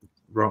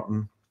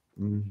Rotten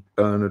and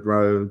Bernard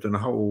Rhodes and a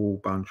whole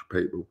bunch of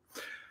people.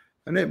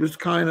 And it was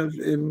kind of,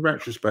 in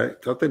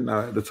retrospect, I didn't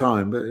know at the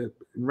time, but in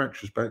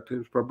retrospect, it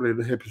was probably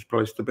the hippest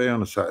place to be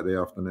on a Saturday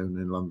afternoon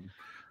in London.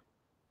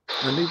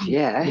 And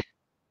it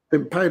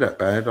didn't pay that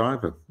bad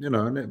either, you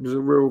know, and it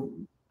was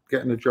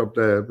getting a job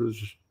there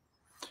was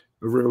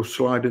a real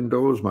sliding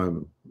doors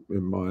moment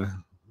in my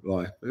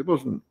life. It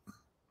wasn't,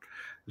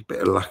 there's a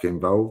bit of luck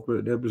involved,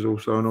 but there was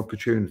also an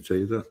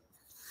opportunity that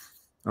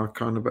I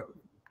kind of,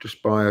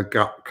 just by a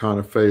gut kind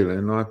of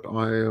feeling, I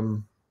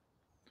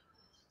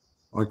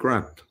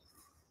grabbed.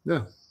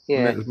 Yeah.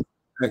 Yeah.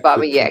 But I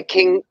mean, yeah,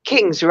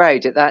 King's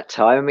Road at that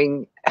time, I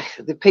mean,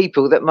 the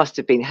people that must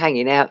have been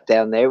hanging out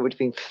down there would have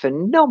been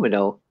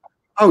phenomenal.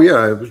 Oh,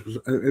 yeah, it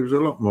was a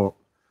lot more.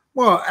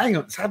 Well, hang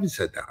on, having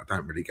said that, I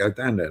don't really go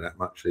down there that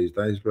much these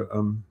days, but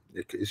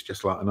it's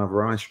just like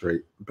another high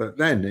street. But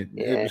then it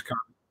was kind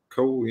of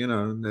cool, you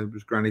know, and there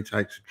was Granny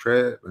Takes a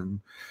Trip and,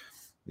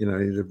 you know,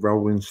 the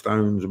Rolling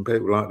Stones and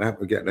people like that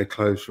would get their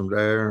clothes from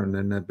there, and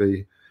then there'd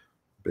be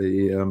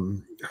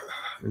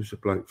who's a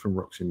bloke from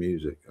Roxy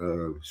Music,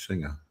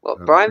 singer.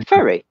 What, Brian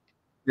Ferry?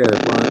 Yeah,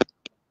 Brian.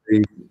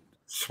 He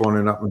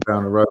swanning up and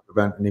down the road with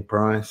Anthony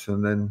Price,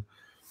 and then,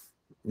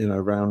 you know,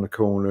 round the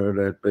corner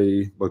there'd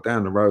be, well,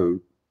 down the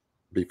road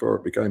before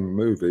it became a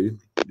movie,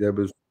 there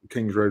was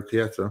King's Road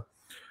Theatre,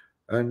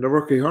 and the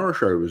Rocky Horror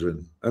Show was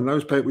in, and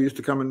those people used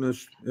to come in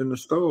the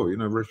store, you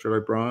know, Richard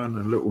O'Brien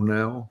and Little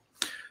Nell,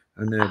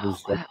 and there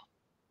was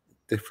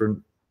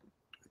different.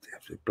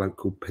 A bloke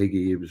called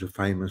Piggy. He was a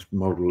famous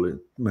male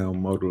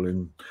model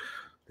in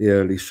the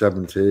early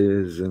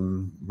 70s,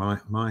 and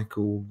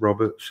Michael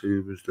Roberts,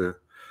 who was the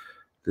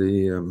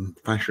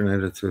fashion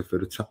editor for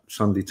the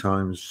Sunday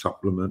Times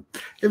supplement.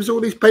 It was all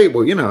these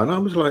people, you know, and I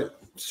was like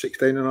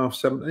 16 and a half,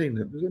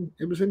 17.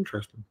 It was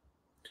interesting.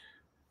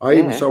 I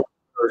even sold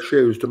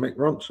shoes to Mick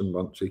Ronson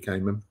once he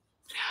came in.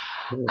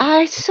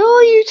 I saw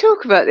you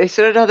talk about this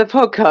on another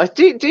podcast.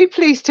 Do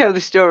please tell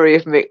the story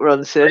of Mick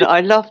Ronson.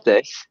 I love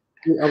this.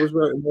 I was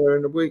working there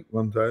in the week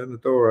one day, and the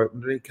door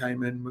opened, and he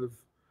came in with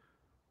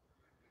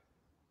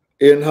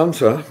Ian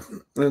Hunter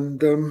and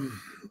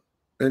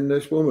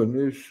this woman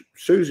who's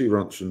Susie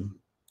Ronson,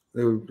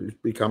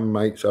 who've become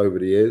mates over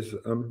the years.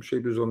 She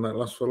was on that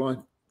Lust for Life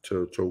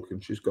tour talking.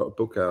 She's got a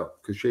book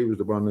out because she was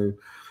the one who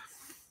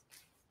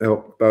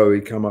helped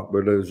Bowie come up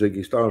with a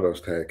Ziggy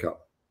Stardust haircut.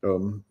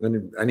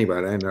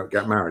 Anyway, they ended up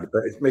getting married.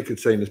 But Mick had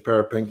seen this pair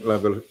of pink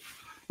leather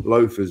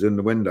loafers in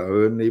the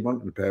window and he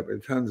wanted a pair, but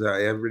it turns out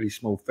he had really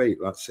small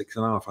feet, like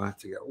 6.5. I had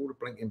to get all the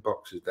blinking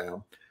boxes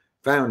down,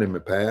 found him a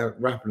pair,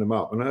 wrapping them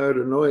up, and I heard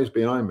a noise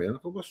behind me. And I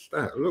thought, what's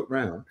that? I looked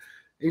round.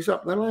 He's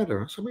up the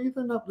ladder. I said, what are you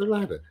doing up the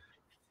ladder?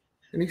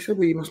 And he said,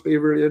 well, you must be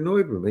really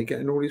annoyed with me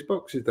getting all these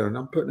boxes down.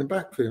 I'm putting them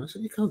back for you. I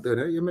said, you can't do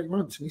that. You make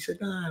runs. And he said,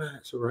 no,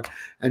 it's all right.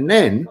 And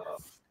then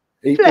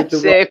he did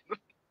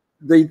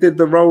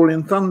the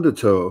Rolling Thunder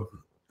tour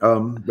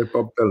with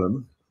Bob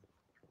Dylan.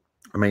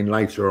 I mean,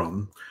 later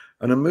on.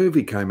 And a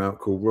movie came out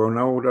called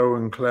Ronaldo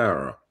and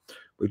Clara,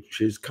 which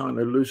is kind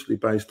of loosely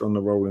based on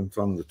the Rolling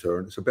Thunder tour.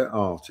 And it's a bit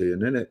arty.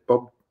 And in it,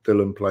 Bob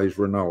Dylan plays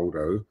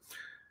Ronaldo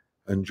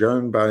and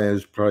Joan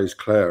Baez plays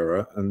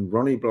Clara and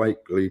Ronnie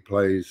Blakely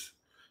plays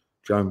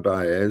Joan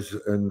Baez,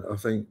 and I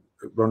think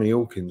Ronnie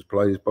Hawkins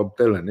plays Bob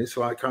Dylan. It's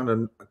like kind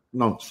of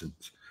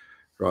nonsense,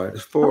 right?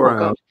 It's 4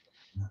 hours.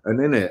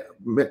 And in it,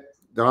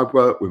 I've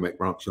worked with Mick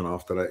Ronson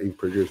after that. He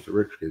produced the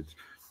Rich Kids.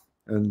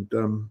 And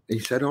he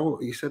said, oh,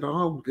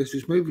 there's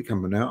this movie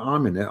coming out.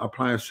 I'm in it. I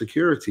play a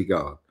security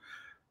guard.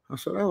 I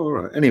said, oh, all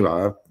right. Anyway,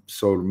 I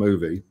saw the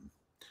movie.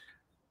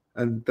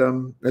 And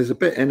there's a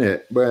bit in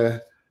it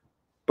where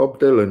Bob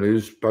Dylan,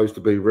 who's supposed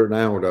to be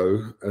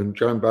Ronaldo, and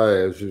Joan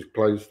Baez, who's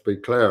supposed to be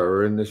Clara,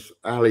 are in this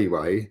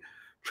alleyway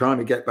trying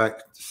to get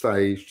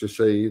backstage to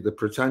see the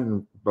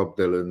pretend Bob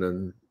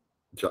Dylan.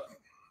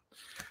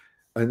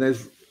 And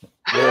he's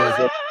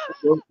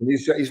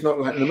not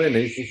letting them in.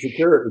 He's the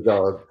security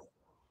guard.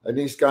 And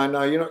he's going,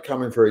 no, you're not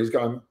coming through. He's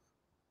going,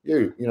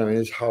 you know, in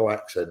his whole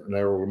accent, and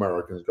they're all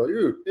Americans, go,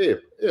 you,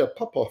 here,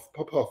 pop off.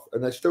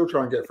 And they still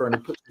try and get through, and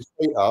he puts his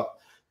feet up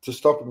to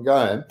stop him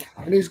going.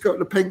 And he's got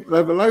the pink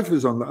leather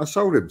loafers on that I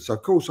sold him. So,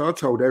 of course, I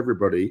told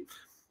everybody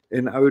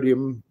in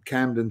Odeon,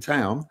 Camden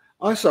Town,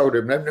 I sold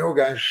him them. They're all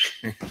going,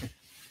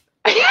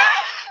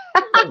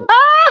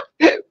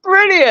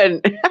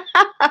 brilliant.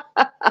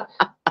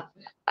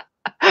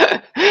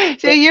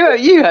 So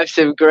you have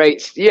some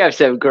great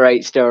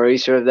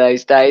stories from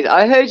those days.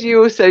 I heard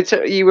you also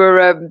you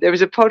were there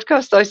was a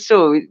podcast I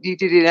saw you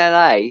did in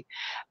LA,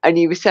 and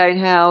you were saying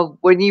how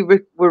when you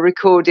were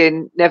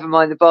recording Never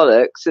Mind the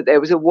Bollocks that there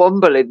was a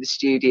womble in the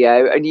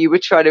studio, and you were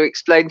trying to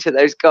explain to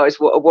those guys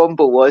what a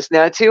womble was.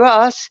 Now to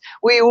us,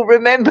 we all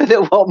remember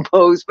the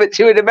wombles, but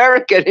to an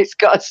American, it's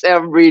got to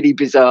sound really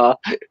bizarre.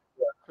 Yeah,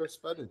 Chris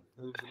Spedding,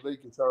 who's the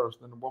lead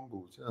guitarist in the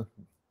Wombles, yeah.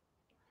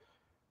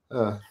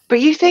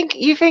 But you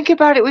think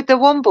about it with the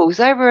Wombles,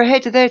 they were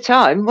ahead of their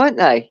time, weren't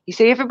they? You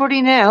see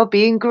everybody now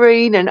being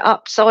green and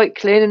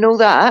upcycling and all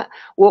that.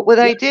 What were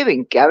they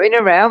doing? Going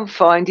around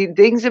finding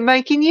things and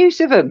making use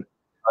of them.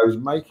 I was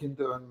making,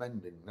 doing,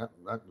 mending. That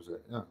was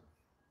it.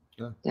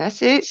 Yeah.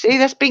 That's it. See,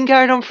 that's been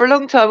going on for a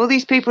long time. All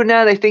these people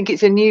now, they think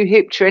it's a new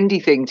hip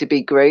trendy thing to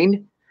be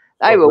green.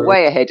 They were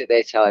way ahead of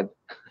their time.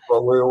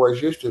 Well, we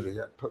always used to do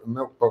that. Put the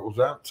milk bottles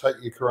out, take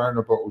your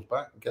Corona bottles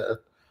back, get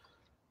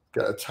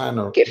a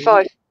tanner. Get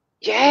 5.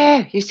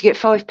 Yeah, used to get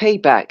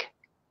 5p back.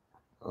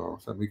 Oh, I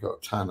think we got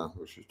a tanner,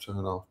 which is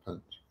 2.5 pence.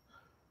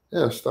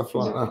 Yeah, stuff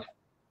like that.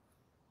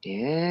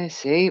 Yeah,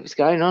 see, it was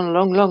going on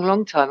a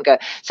long time ago.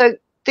 So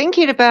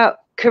thinking about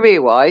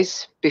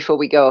career-wise, before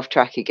we go off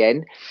track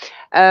again,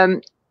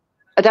 I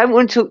don't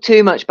want to talk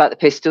too much about the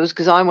Pistols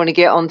because I want to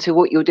get on to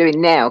what you're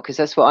doing now because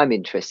that's what I'm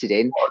interested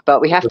in.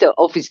 But we have to,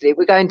 obviously,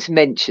 we're going to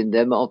mention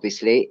them,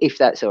 obviously, if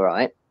that's all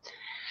right.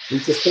 We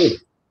just did.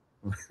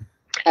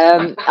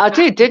 I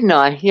did, didn't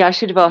I? Yeah, I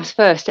should have asked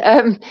first.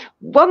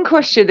 One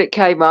question that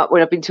came up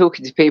when I've been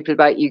talking to people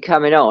about you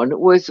coming on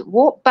was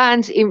what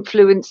bands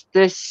influenced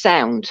the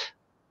sound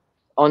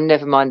on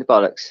Never Mind the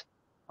Bollocks?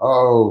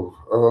 Oh,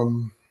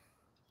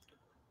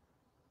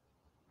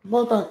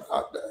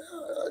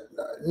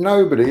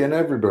 nobody and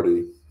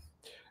everybody.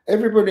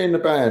 Everybody in the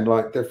band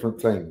liked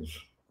different things.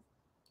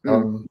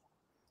 And,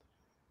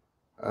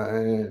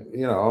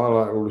 you know, I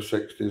like all the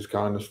 60s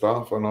kind of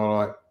stuff, and I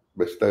like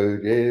the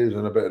Stooges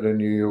and a bit of the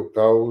New York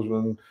Dolls,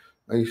 and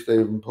me,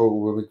 Steve and Paul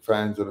were big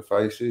fans of the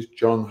Faces.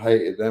 John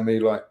hated them. He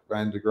liked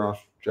Van de Graaff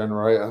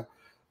Generator.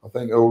 I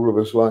think all of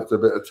us liked a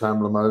bit of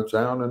Tamla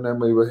Motown, and then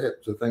we were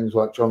hip to things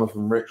like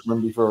Jonathan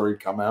Richman before he'd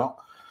come out.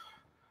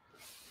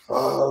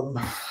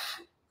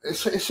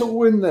 It's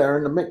all in there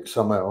in the mix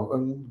somehow,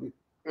 and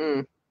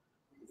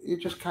it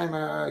just came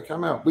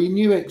out. We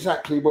knew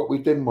exactly what we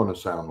didn't want to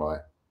sound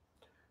like,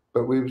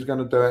 but we was going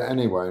to do it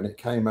anyway, and it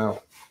came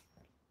out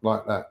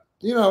like that.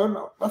 You know, and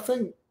I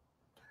think,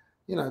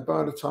 you know,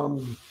 by the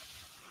time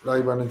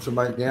they went in to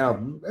make the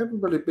album,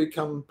 everybody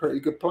become pretty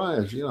good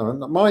players, you know.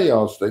 And my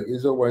yardstick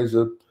is always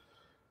a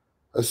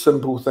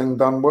simple thing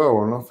done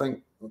well, and I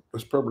think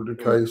that's probably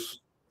the case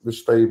with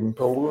Steve and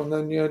Paul. And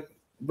then you had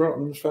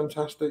Broughton's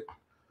fantastic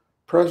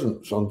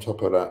presence on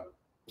top of that.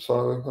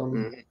 So,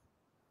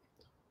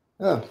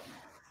 yeah.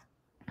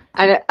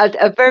 And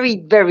a very,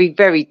 very,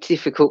 very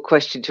difficult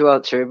question to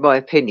answer, in my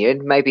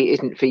opinion. Maybe it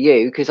isn't for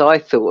you, because I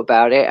thought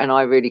about it and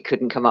I really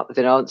couldn't come up with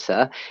an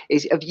answer.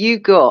 Is, have you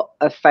got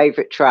a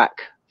favourite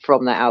track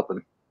from that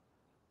album?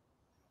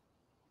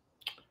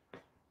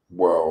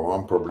 Well,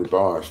 I'm probably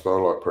biased. I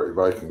like Pretty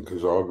Vacant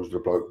because I was the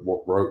bloke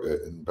what wrote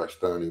it in best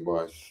Ernie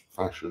wise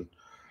fashion.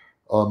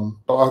 But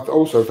I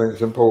also think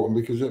it's important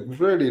because it was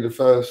really the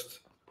first.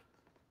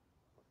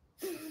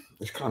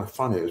 It's kind of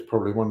funny. It's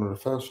probably one of the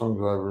first songs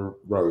I ever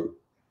wrote,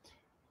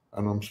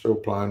 and I'm still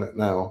playing it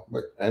now.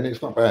 And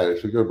it's not bad.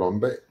 It's a good one.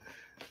 But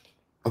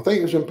I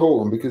think it's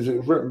important because it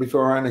was written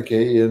before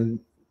Anarchy and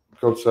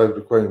God Save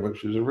the Queen,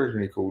 which was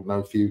originally called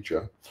No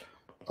Future.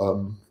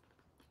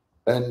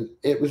 And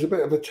it was a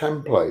bit of a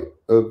template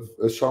of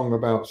a song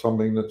about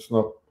something that's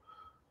not,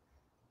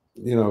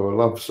 you know, a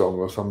love song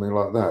or something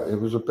like that. It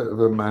was a bit of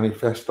a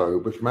manifesto,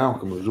 which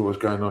Malcolm was always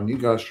going on. You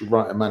guys should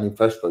write a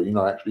manifesto, you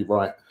know, actually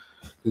write,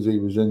 because he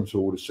was into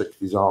all the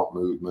 60s art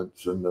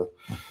movements and the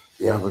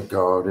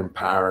avant-garde in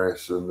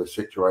Paris and the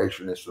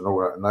Situationists and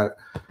all that.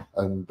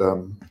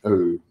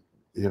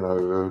 You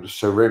know, the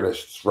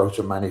Surrealists wrote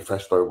a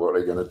manifesto what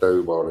they're going to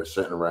do while they're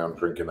sitting around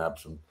drinking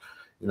absinthe.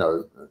 You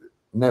know,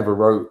 never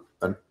wrote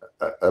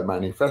a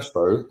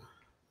manifesto,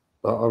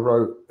 but I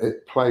wrote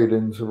it, played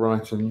into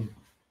writing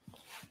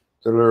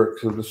the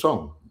lyrics of the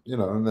song, you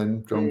know, and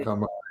then John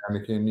came up with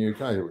Anarchy in the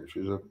UK, which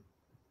is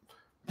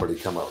well, he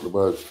came up with the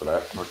words for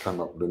that, and I came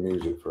up with the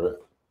music for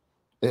it.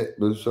 It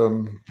was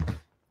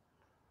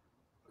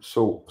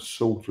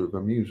sort of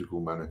a musical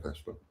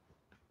manifesto.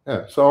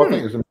 Yeah, so I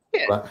think it's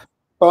important.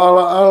 But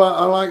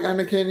I like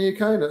Anarchy in the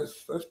UK.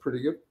 That's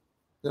pretty good,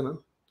 you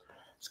know.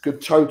 It's good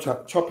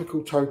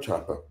topical toe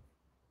tapper.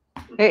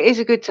 It is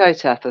a good toe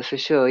tapper for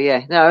sure.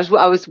 Yeah. No,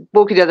 I was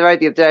walking down the road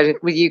the other day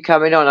with you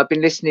coming on. I've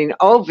been listening,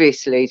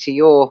 obviously, to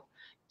your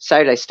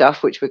solo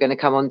stuff, which we're going to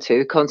come on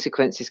to,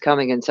 Consequences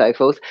Coming and so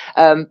forth.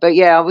 But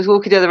yeah, I was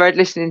walking down the road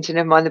listening to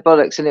Never Mind the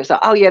Bollocks, and it was like,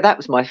 oh yeah, that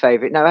was my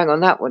favourite. No, hang on,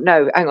 that one.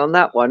 No, hang on,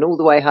 that one, all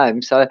the way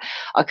home. So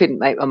I couldn't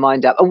make my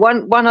mind up. And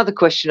one other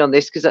question on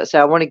this, because that's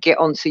how I want to get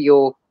onto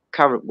your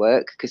current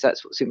work, because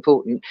that's what's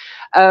important.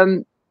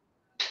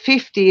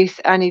 50th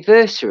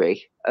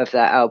anniversary of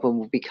that album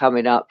will be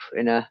coming up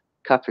in a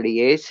couple of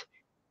years.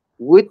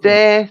 Would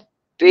there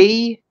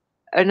be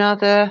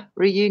another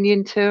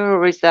reunion tour,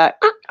 or is that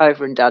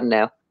over and done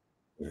now?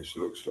 It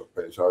looks like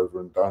it's over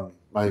and done,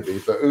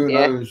 maybe, but who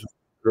knows?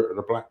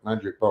 The Black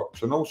Magic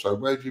Box, and also,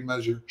 where do you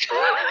measure?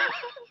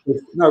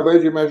 No, where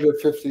do you measure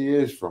 50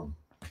 years from?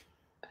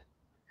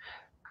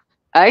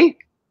 Eh?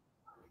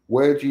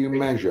 Where do you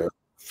measure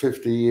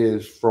 50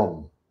 years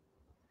from?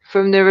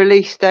 From the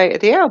release date of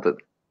the album.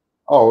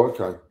 Oh,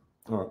 okay.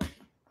 All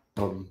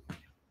right.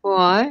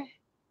 Why?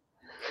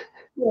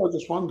 Well, I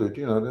just wondered,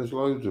 you know, there's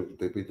loads of,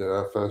 did we do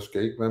our first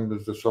gig? When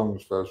was the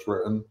songs first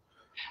written?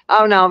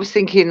 Oh no, I was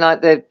thinking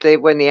like the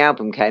when the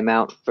album came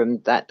out from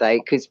that day,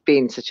 because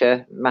being such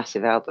a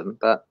massive album.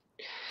 But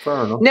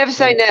fair enough. Never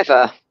say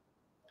never.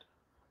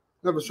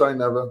 Never say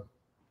never,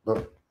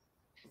 but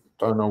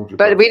don't hold your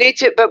But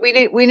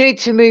breath. we need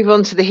to move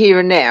on to the here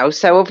and now.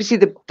 So obviously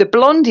the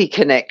Blondie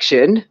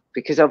connection,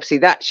 because obviously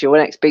that's your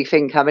next big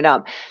thing coming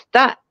up.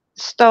 That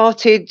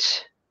started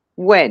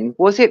when?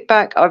 Was it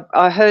back?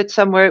 I heard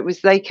somewhere it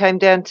was they came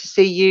down to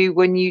see you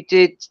when you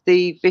did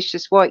the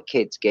Vicious White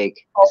Kids gig.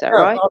 Is that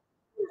right?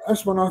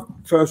 That's when I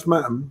first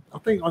met them. I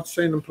think I'd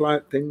seen them play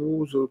at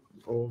Dingwalls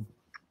or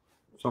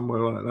somewhere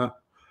like that.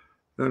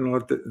 Then I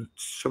did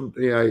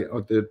 78.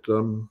 I did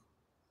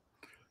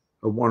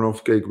a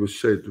one-off gig with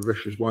Sid, the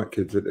Vicious White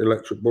Kids, at the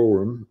Electric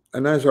Ballroom,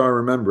 and as I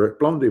remember it,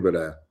 Blondie were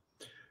there,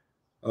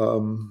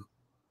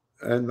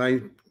 and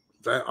I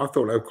thought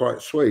they were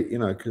quite sweet, you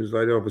know, because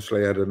they'd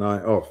obviously had a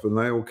night off, and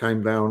they all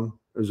came down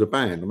as a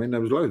band. I mean, there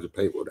was loads of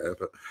people there,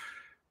 but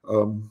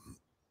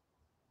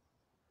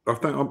I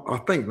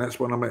think that's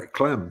when I met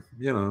Clem.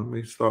 You know,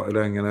 we started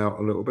hanging out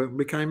a little bit and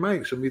became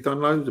mates, and we've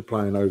done loads of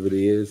playing over the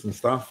years and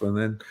stuff. And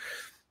then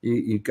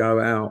you go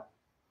out.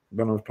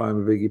 When I was playing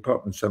with Iggy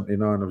Pop in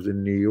 '79, I was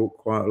in New York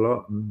quite a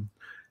lot, and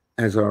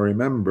as I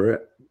remember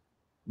it,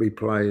 we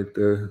played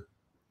the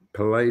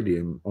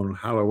Palladium on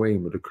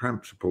Halloween with the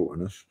Cramp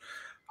supporting us.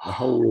 The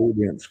whole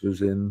audience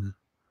was in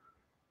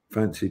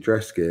fancy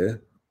dress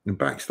gear, and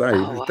backstage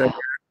was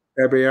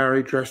Debbie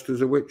Harry dressed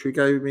as a witch who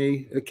gave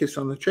me a kiss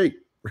on the cheek.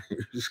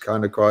 It was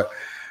kind of quite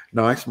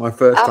nice. My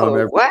first time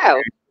ever.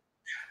 Wow.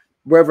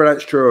 Whether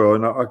that's true or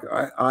not,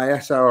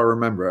 that's how I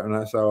remember it, and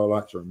that's how I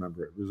like to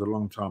remember it. It was a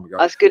long time ago.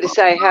 I was going to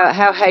say,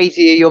 how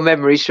hazy are your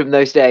memories from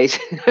those days?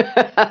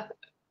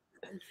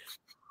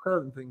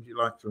 Certain things you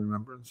like to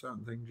remember and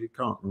certain things you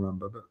can't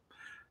remember, but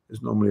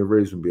there's normally a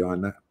reason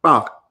behind that.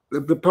 But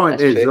the point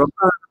is,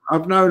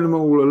 I've known them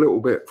all a little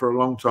bit for a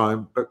long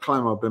time, but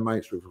Clem I've been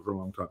mates with for a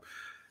long time.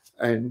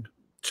 And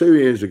 2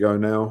 years ago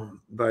now,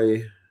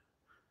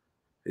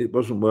 it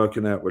wasn't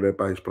working out with their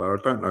bass player.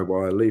 I don't know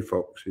why. Lee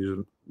Fox, he's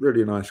a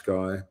really nice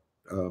guy,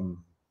 and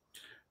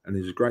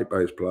he's a great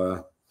bass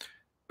player,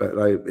 but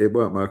it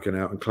weren't working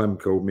out. And Clem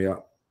called me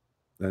up,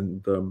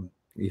 and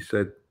he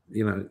said,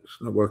 you know, it's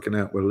not working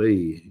out with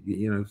Lee.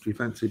 You know, do you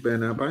fancy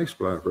being our bass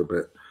player for a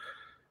bit?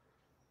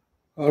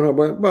 And I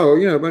went, well,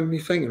 you know, when you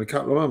think in a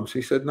couple of months,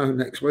 he said, no,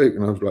 next week.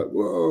 And I was like,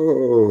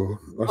 whoa.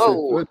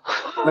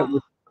 I said,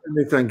 let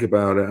me think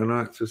about it. And I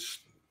had to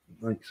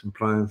make some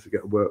plans to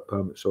get a work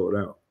permit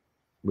sorted out,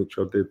 which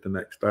I did the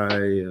next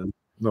day. And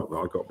not that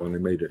I got one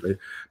immediately.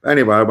 But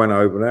anyway, I went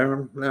over there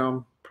and now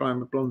I'm playing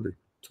with Blondie.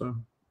 So,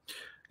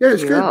 yeah,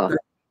 it's good.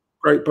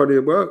 Great body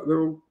of work.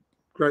 They're all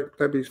great.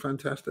 Debbie's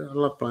fantastic. I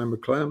love playing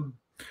with Clem.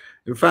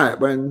 In fact,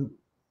 when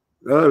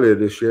earlier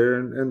this year,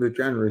 in end of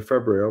January,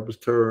 February, I was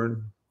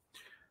touring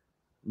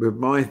with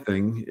my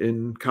thing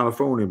in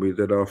California. We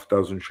did half a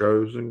dozen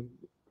shows, and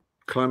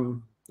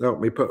Clem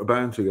helped me put a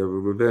band together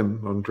with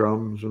him on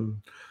drums, and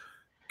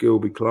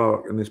Gilby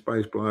Clark and this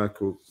bass player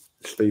called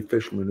Steve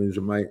Fishman, who's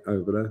a mate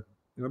over there.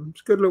 You know,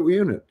 it's a good little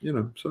unit, you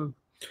know. So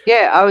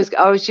yeah, I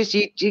was just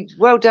you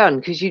well done,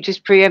 because you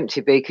just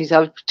preempted me, because I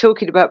was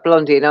talking about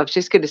Blondie, and I was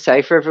just going to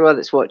say for everyone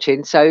that's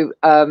watching. So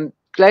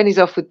Glen is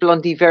off with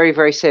Blondie very,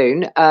 very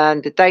soon,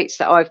 and the dates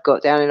that I've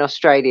got down in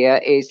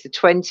Australia is the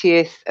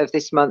 20th of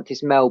this month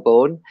is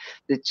Melbourne,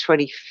 the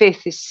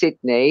 25th is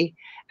Sydney,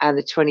 and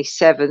the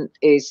 27th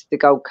is the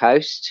Gold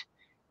Coast.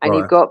 And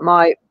you've got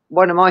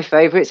one of my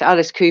favourites,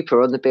 Alice Cooper,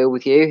 on the bill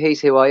with you.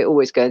 He's who I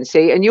always go and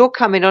see, and you're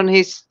coming on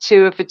his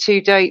tour for 2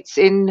 dates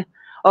in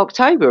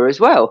October as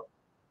well.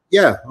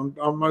 Yeah,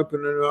 I'm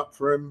opening up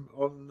for him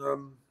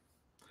on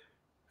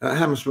at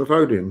Hammersmith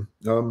Odeon.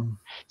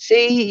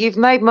 See, you've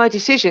made my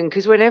decision,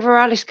 because whenever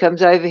Alice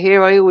comes over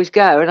here, I always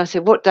go. And I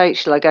said, what date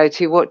shall I go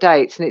to? What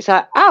dates? And it's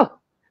like, oh,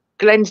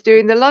 Glen's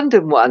doing the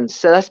London ones.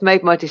 So that's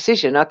made my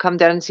decision. I'll come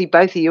down and see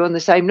both of you on the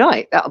same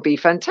night. That'll be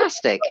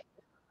fantastic.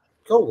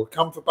 Cool. We'll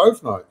come for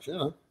both nights, you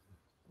know.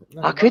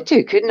 I could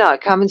do, couldn't I?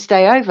 Come and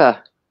stay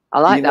over. I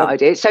like that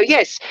idea. So,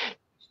 yes.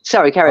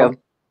 Sorry, carry on.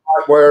 I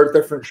might wear a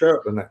different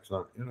shirt the next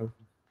night, you know.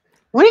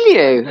 Will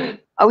you?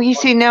 Oh, you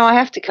see, now I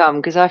have to come,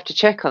 because I have to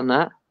check on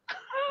that.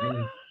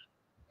 Are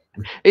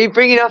you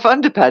bringing enough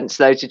underpants,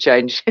 though, to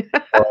change?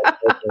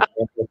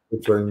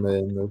 Between me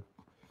and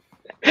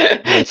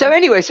So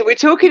anyway, so we're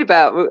talking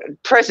about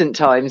present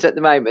times at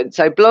the moment.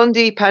 So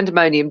Blondie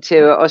Pandemonium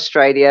tour,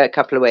 Australia, a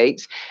couple of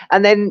weeks.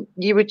 And then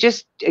you were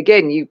just,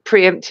 again, you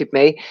preempted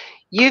me.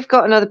 You've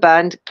got another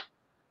band,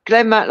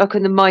 Glen Matlock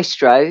and the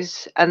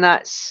Maestros, and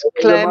that's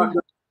Clem.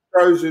 The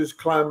Maestros is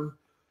Clem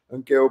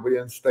and Gilby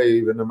and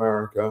Steve in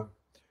America.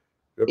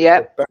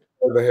 Yeah. The band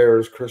over here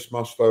is Chris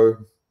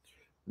Musto,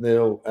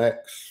 Neil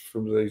X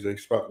from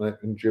ZZ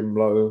Sputnik, and Jim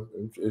Lowe,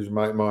 who's a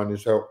mate of mine,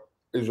 who's helped.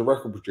 He's a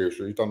record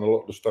producer. He's done a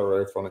lot of the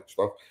stereophonic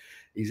stuff.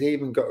 He's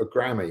even got a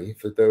Grammy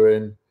for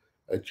doing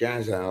a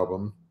jazz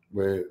album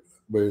with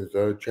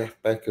Jeff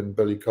Beck and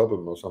Billy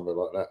Cobham or something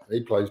like that.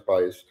 He plays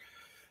bass.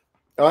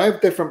 I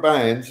have different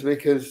bands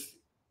because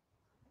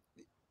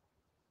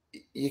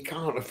you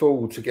can't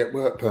afford to get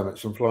work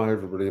permits and fly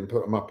everybody and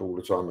put them up all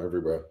the time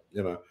everywhere,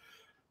 you know.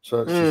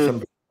 So it's just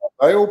simple.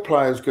 They all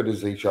play as good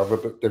as each other,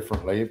 but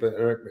differently, but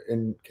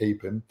in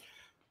keeping.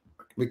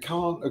 We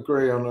can't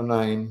agree on a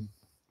name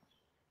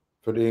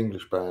for the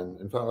English band.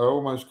 In fact, I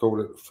almost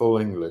called it Full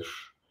English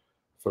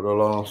for the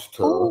last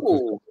tour.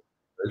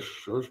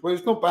 Well,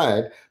 it's not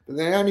bad, but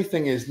the only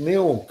thing is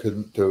Neil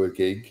couldn't do a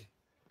gig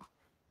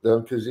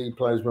because he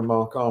plays with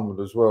Mark Armand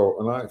as well,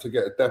 and I had to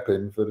get a dep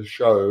in for the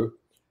show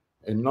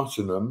in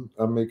Nottingham,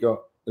 and we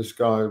got this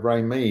guy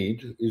Ray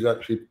Mead, who's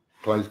actually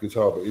plays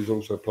guitar, but he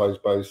also plays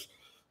bass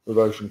with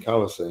Ocean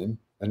Callosine,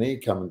 and he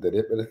come and did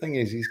it. But the thing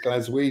is, he's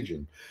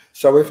Glaswegian,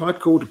 so if I'd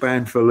called the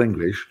band Full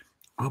English,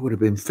 I would have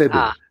been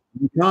fibbing.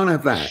 You can't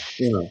have that,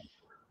 you know.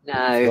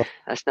 No,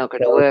 that's not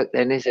going to work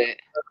then, is it?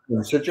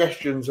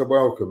 Suggestions are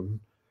welcome.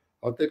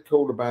 I did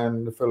call the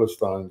band the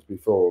Philistines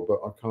before, but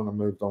I kind of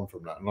moved on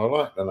from that. And I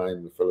like the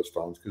name the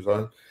Philistines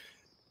because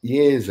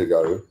years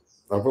ago,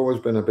 I've always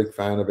been a big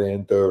fan of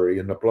Ian Dury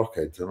and the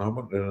Blockheads, and I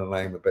wanted a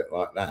name a bit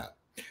like that.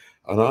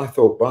 And I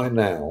thought by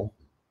now,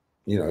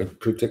 you know,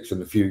 predicting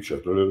the future,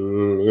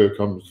 here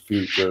comes the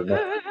future.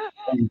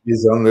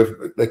 Is on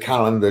the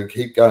calendar,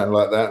 keep going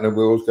like that, and the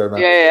wheels go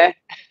round. Yeah.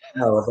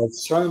 No, I've had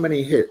so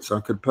many hits. I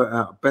could put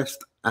out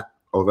best of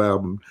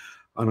album,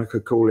 and I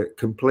could call it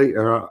Complete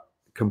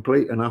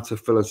and Utter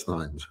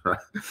Philistines, right?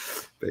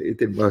 But it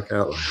didn't work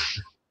out.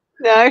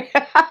 No,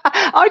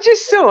 I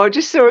just saw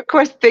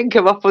a thing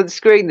come up on the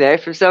screen there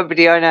from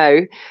somebody I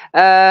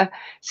know.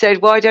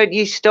 Said, why don't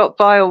you stop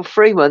by on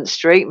Fremont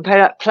Street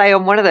and play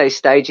on one of those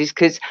stages?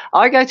 Because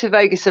I go to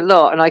Vegas a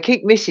lot and I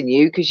keep missing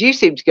you because you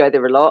seem to go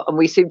there a lot and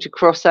we seem to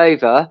cross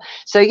over.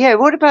 So yeah,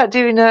 what about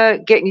doing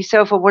getting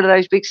yourself on one of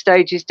those big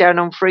stages down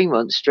on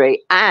Fremont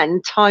Street?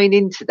 And tying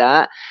into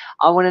that,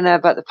 I want to know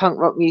about the Punk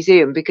Rock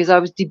Museum, because I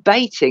was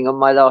debating on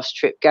my last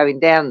trip going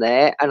down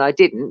there and I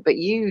didn't, but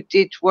you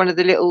did one of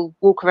the little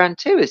walk around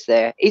tours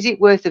there. Is it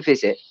worth a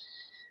visit?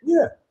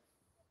 Yeah,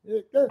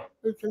 it's a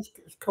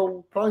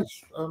cool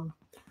place.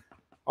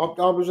 I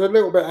was a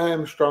little bit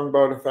hamstrung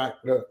by the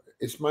fact that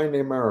it's mainly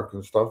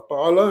American stuff,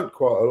 but I learned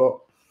quite a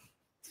lot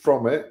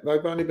from it.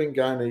 They've only been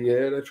going a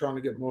year. They're trying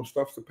to get more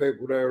stuff. The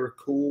people there are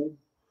cool.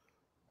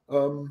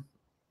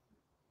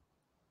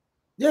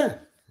 Yeah,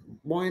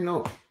 why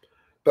not?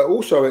 But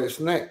also it's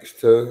next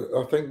to,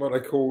 I think, what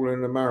they call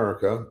in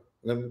America,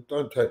 and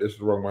don't take this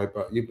the wrong way,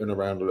 but you've been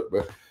around a little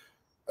bit,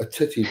 a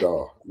titty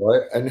bar,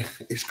 right? And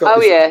it's got Oh,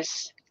 this,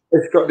 yes.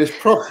 it's got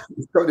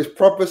this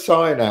proper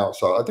sign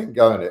outside. I didn't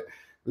go in it.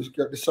 It's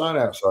got the sign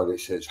outside. It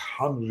says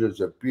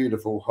hundreds of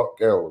beautiful hot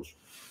girls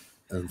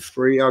and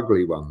 3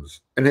 ugly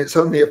ones, and it's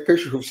on the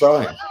official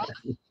sign.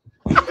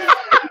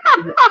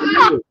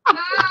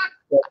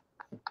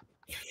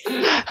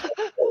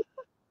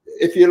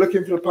 If you're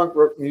looking for the punk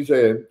rock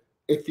museum,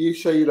 if you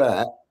see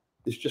that,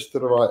 it's just to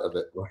the right of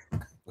it.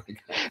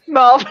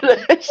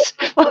 Marvellous.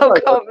 Well, I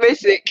can't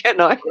miss it, can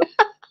I?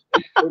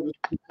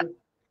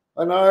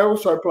 And I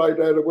also played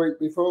there the week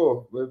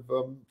before with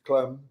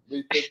Clem.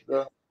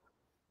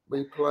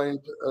 We played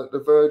at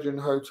the Virgin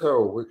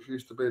Hotel, which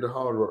used to be the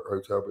Hard Rock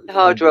Hotel. But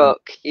Hard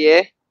Rock,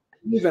 yeah.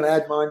 You even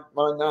had my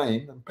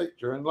name and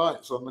picture and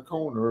lights on the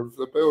corner of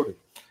the building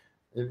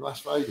in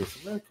Las Vegas.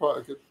 And they had quite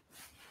a good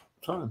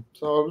time.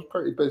 So I was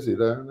pretty busy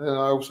there. And then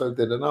I also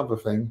did another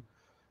thing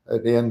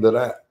at the end of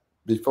that.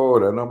 Before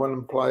then, I went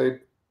and played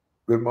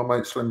with my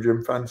mate Slim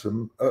Jim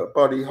Phantom at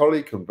Buddy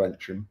Holly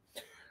convention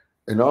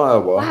in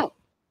Iowa. Wow.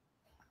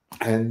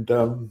 And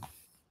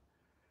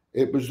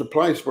it was the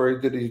place where he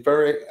did his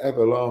very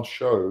ever last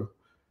show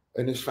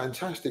in this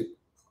fantastic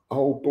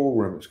old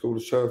ballroom. It's called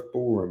the Surf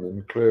Ballroom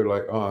in Clear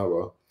Lake,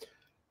 Iowa.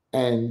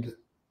 And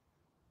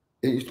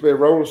it used to be a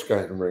roller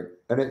skating rink.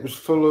 And it was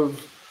full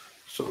of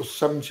sort of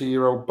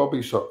 70-year-old bobby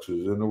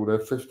soxers in all their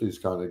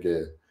 50s kind of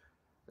gear.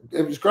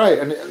 It was great.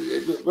 And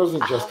it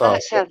wasn't just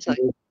us. Sounds like...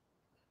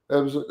 It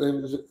was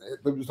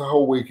the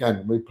whole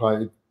weekend. We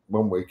played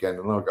one weekend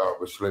and I got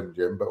up with Slim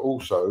Jim, but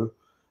also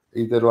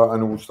he did like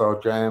an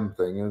all-star jam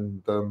thing,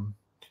 and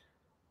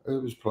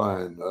who was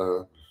playing?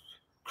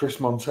 Chris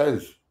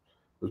Montez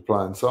was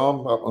playing. So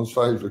I'm up on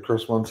stage with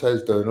Chris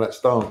Montez doing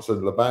Let's Dance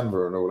and La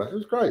Bamba and all that. It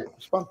was great. It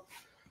was fun.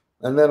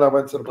 And then I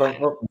went to the punk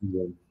rock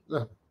museum.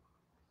 Yeah.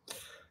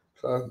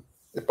 So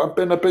I've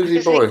been a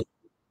busy boy.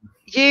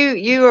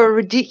 You are a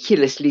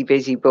ridiculously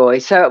busy boy.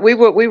 So we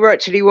were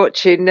actually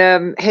watching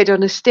Head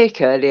on a Stick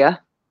earlier.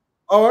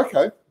 Oh,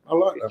 okay. I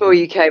like that. Before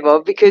you came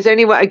on, because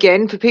anyway,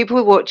 again, for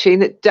people watching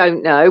that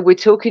don't know, we're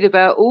talking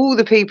about all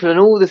the people and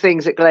all the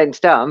things that Glen's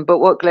done. But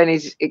what Glen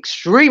is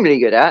extremely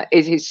good at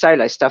is his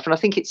solo stuff. And I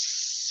think it's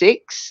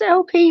 6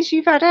 LPs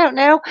you've had out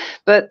now.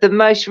 But the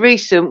most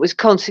recent was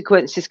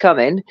Consequences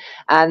Coming.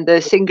 And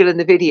the single and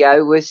the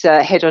video was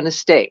Head on a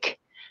Stick,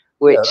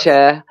 which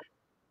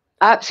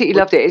absolutely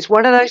loved it. It's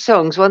one of those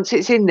songs, once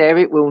it's in there,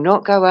 it will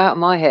not go out of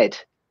my head.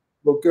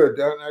 Well, good.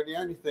 The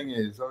only thing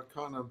is, I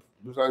kind of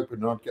was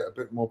hoping I'd get a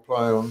bit more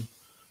play on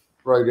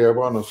Radio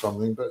 1 or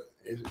something, but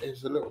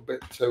it's a little bit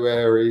too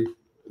airy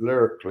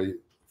lyrically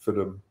for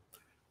them,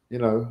 you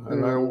know,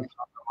 and they all kind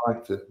of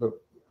liked it, but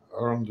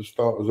are under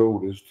starters'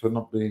 orders to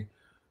not be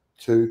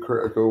too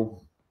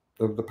critical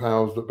of the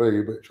powers that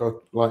be, which I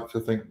like to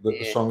think that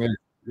the song is,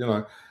 you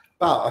know.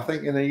 But I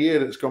think in a year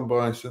that's gone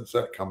by since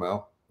that came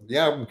out, the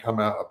album came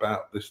out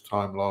about this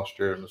time last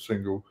year and the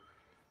single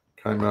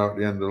came out at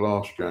the end of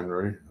last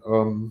January.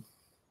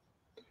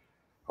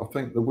 I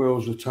think the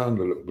wheels have turned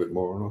a little bit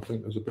more, and I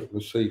think there's a bit of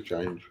a sea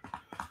change.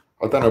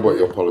 I don't know what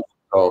your politics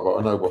are, but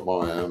I know what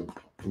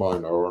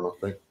mine are, and I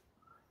think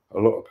a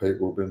lot of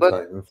people have been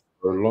taking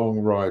for a long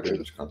ride in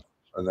this country,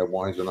 and they're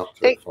wising up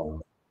to it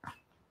finally.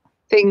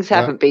 Things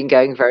haven't been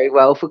going very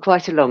well for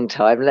quite a long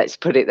time. Let's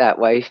put it that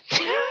way.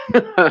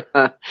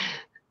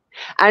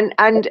 and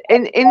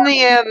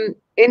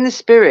in the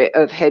spirit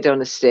of Head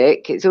on a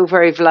Stick, it's all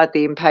very Vlad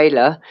the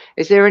Impaler.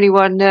 Is there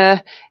anyone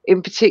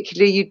in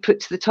particular you'd put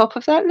to the top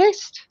of that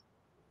list?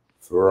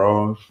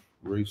 Farage,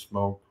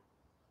 Rees-Mogg,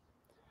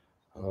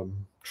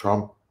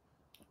 Trump,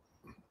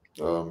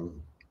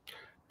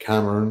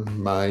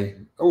 Cameron, May,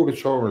 all the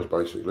Tories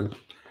basically.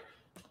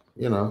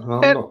 You know, and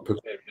I'm not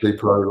particularly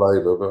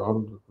pro-Labour, but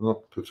I'm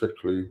not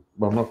particularly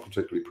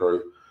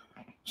pro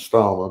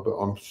Starmer, but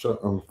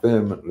I'm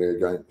vehemently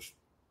against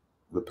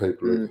the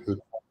people who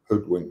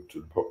hoodwinked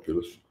to the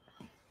populace,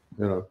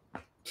 you know.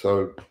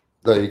 So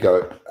there you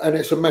go, and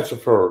it's a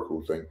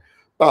metaphorical thing.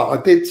 But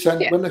I did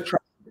send when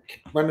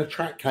the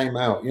track came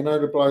out, you know,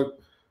 the bloke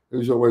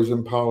who's always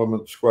in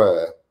Parliament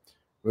Square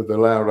with the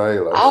loud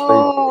halo.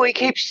 Oh, he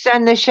keeps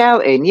standing there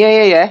shouting.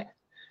 Yeah.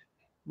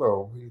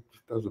 Well, he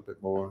does a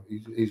bit more.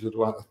 He's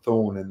like a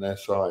thorn in their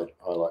side,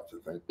 I like to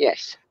think.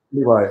 Yes.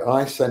 Anyway,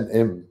 I sent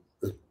him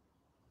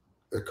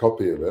a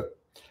copy of it,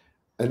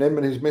 and him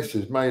and his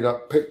missus made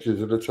up pictures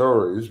of the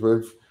Tories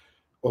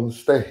on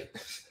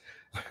sticks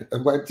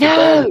and went to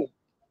bed.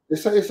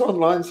 It's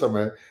online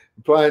somewhere,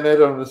 playing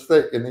Head on a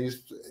Stick, and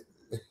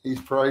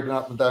he's parading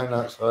up and down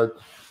outside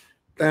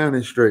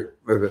Downing Street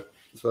with it.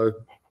 So,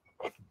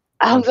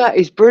 that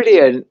is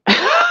brilliant.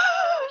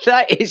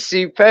 That is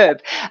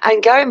superb.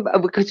 And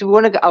because I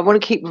want to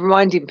keep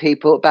reminding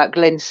people about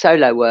Glen's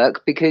solo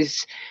work,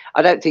 because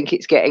I don't think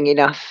it's getting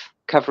enough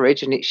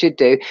coverage, and it should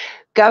do.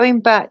 Going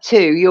back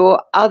to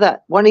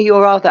one of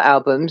your other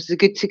albums, the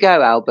Good to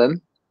Go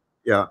album.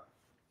 Yeah.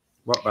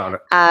 What about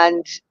it?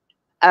 And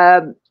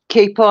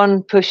Keep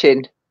On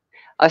Pushing.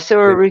 I saw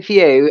a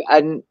review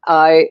and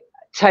I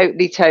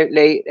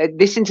totally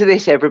listen to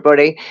this,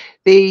 everybody.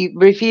 The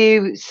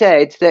review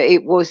said that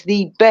it was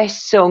the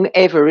best song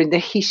ever in the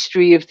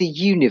history of the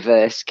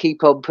universe.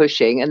 Keep On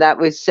Pushing, and that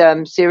was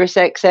Sirius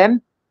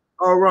XM.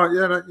 Oh right,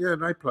 yeah,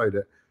 they played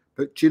it.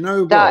 But do you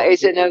know what? That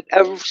is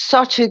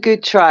such a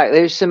good track.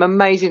 There's some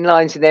amazing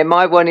lines in there.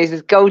 My one is,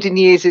 "As golden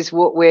years is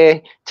what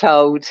we're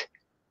told,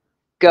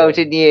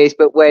 golden years,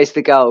 but where's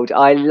the gold?"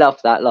 I love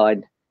that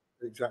line.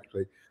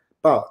 Exactly.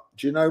 But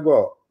do you know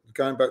what?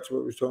 Going back to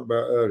what we were talking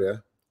about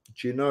earlier,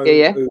 do you know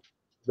who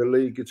the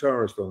lead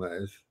guitarist on that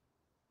is?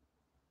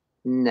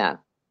 No.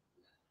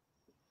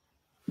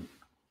 The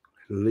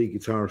lead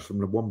guitarist from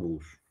the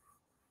Wombles.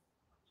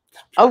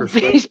 Oh,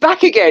 he's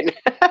back again.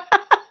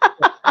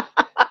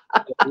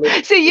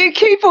 So you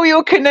keep all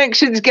your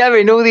connections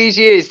going all these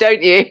years,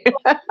 don't you?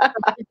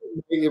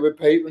 You with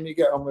people and you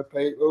get on with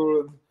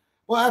people. And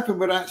what happened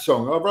with that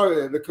song? I wrote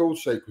it, the chord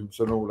sequence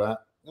and all that.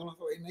 And I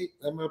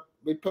thought,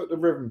 we put the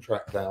rhythm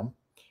track down.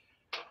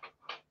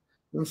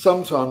 And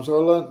sometimes I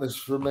learnt this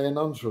from me and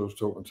Unser I was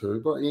talking to.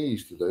 What he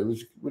used to do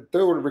was we'd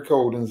do all the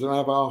recordings and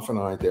have half an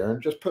idea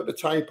and just put the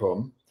tape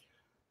on.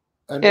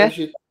 And as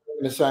you're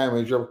doing a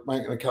sandwich or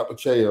making a cup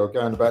of tea or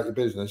going about your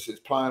business, it's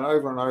playing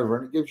over and over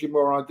and it gives you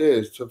more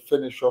ideas to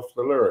finish off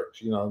the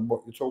lyrics, you know, and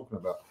what you're talking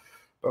about.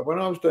 But when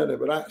I was doing it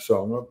with that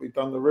song, we'd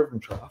done the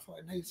rhythm track. I thought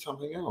it needs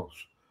something else.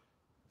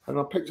 And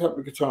I picked up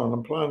the guitar and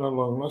I'm playing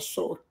along and I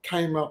sort of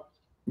came up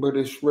with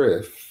this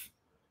riff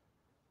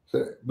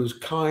that was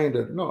kind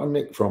of not a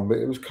nick from, but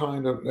it was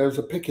kind of, there was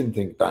a picking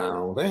thing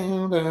down,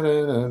 down, down,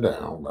 down,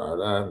 down,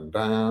 down,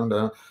 down,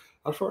 down.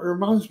 I thought it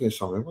reminds me of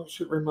something. What's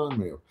it remind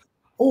me of?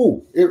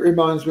 Oh, it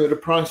reminds me of The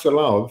Price of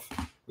Love,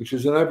 which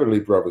is an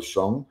Everly Brothers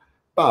song,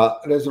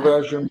 but there's a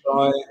version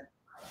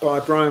by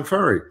Brian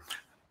Ferry.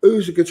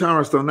 Who's the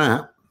guitarist on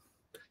that?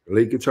 The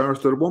lead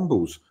guitarist of the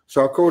Wombles.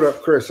 So I called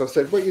up Chris. I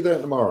said, "What are you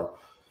doing tomorrow?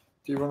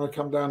 Do you want to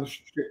come down the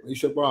street?" He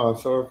said, "Wow."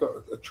 So I've got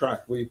a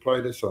track where you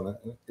play this on it.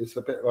 It's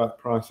a bit like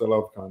Price of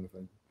Love kind of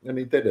thing. And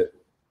he did it.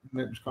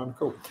 And it was kind of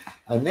cool.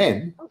 And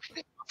then I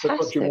said,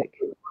 what do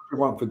you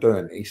want for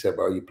doing it? He said,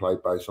 "Well, you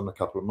played bass on a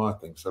couple of my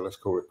things, so let's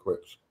call it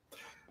quits."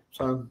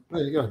 So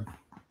there you go.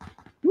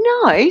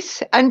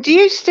 Nice. And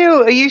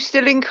are you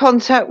still in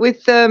contact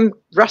with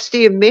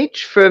Rusty and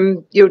Midge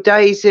from your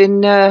days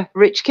in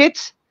Rich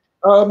Kids?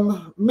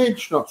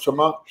 Midge not so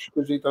much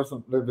because he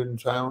doesn't live in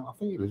town. I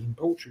think he lives in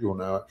Portugal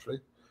now, actually.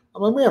 I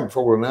mean, we haven't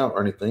fallen out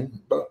or anything,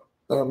 but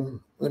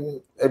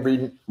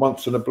every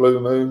once in a blue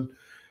moon,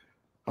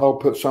 I'll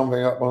put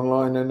something up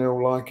online and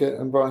he'll like it,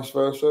 and vice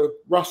versa.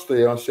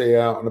 Rusty, I see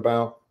out and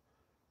about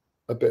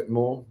a bit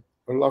more.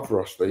 I love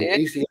Rusty. Yeah.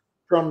 He's the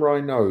drummer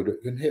I know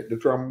that can hit the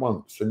drum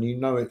once and you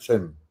know it's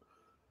him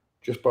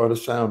just by the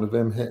sound of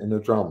him hitting the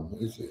drum.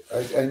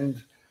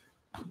 And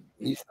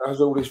he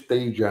does all this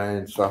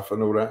DJing stuff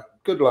and all that.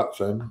 Good luck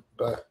to him,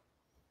 but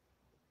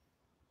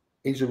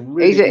he's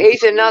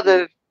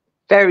another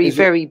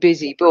very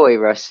busy boy,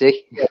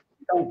 Rusty. Yeah,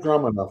 he don't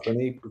drum enough, and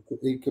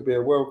he could be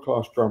a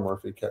world-class drummer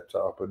if he kept it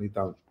up, and he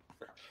don't.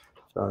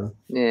 So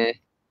yeah,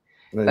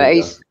 but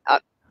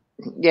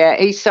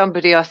he's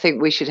somebody I think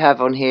we should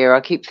have on here.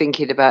 I keep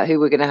thinking about who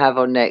we're going to have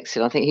on next,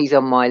 and I think he's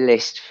on my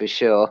list for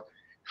sure.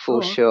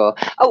 Sure.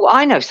 Oh,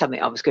 I know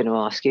something I was going to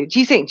ask you. Do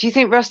you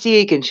think Rusty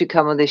Egan should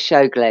come on this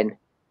show, Glenn?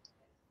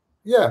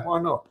 Yeah,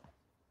 why not?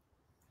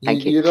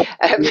 Thank you.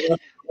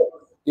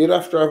 You'd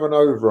have to have an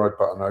override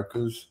button though,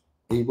 because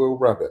he will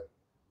rub it.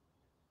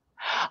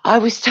 I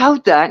was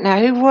told that. Now,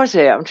 who was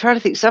it? I'm trying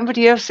to think.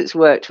 Somebody else that's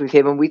worked with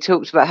him, and we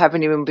talked about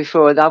having him on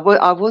before. And I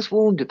was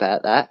warned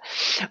about that.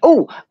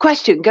 Oh,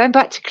 question. Going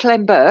back to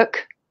Clem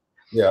Burke.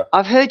 Yeah.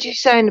 I've heard you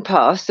say in the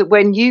past that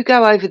when you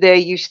go over there,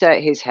 you stay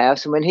at his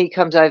house, and when he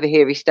comes over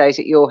here, he stays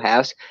at your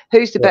house.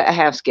 Who's the better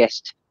house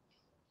guest?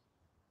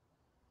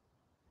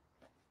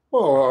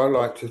 Well, I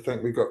like to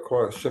think we've got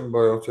quite a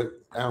symbiotic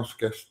house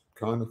guest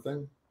kind of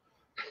thing.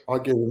 I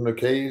give him the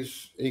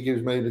keys, he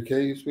gives me the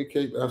keys, we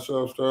keep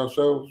ourselves to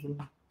ourselves and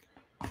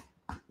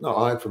not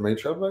hide from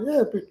each other.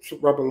 Yeah, we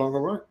rub along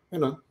all right, you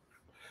know.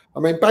 I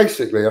mean,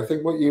 basically, I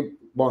think what you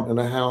want in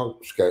a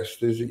house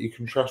guest is that you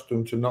can trust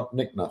them to not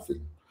nick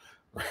nothing.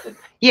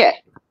 Yeah,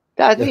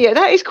 that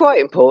is quite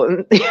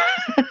important.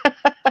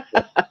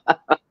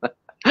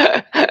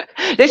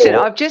 Listen,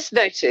 I've just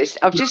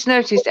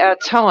noticed our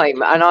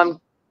time, and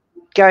I'm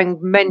going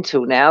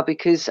mental now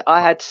because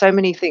I had so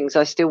many things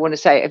I still want to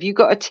say. Have you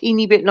got a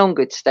teeny bit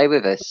longer to stay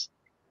with us?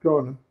 Go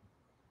on.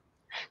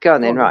 Go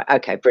on then. Right.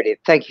 Okay. Brilliant.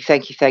 Thank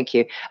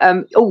you.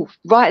 Oh,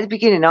 right at the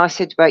beginning, I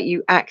said about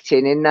you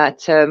acting in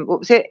that. What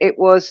was it? It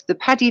was the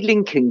Paddy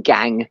Lincoln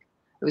Gang. It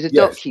was a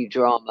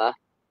docudrama.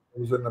 It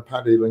was in the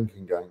Paddy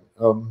Lincoln Gang.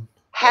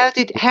 How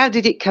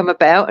did it come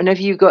about? And have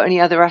you got any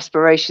other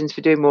aspirations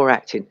for doing more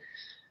acting?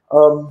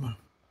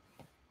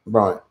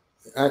 Right.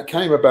 It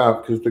came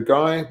about because the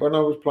guy, when I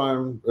was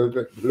playing a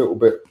little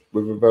bit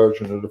with a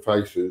version of The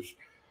Faces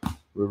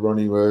with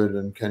Ronnie Wood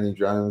and Kenny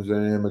Jones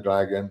and Ian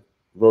McLagan,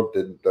 Rod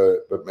didn't do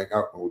it, but Mick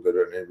Hucknall did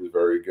it, and it was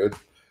very good.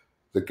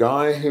 The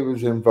guy who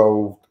was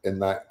involved in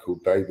that,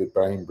 called David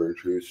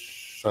Bainbridge, who's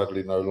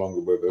sadly no longer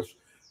with us,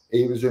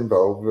 he was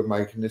involved with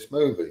making this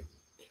movie.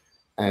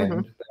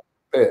 And that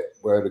bit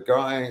where the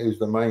guy who's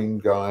the main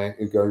guy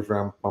who goes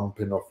around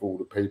bumping off all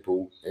the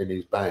people in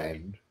his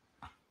band,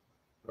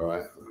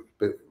 right, a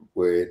bit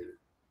weird,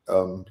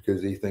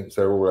 because he thinks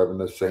they're all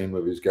having a scene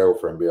with his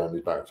girlfriend behind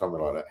his back,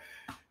 something like that.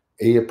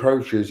 He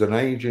approaches an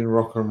aging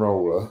rock and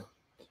roller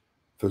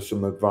for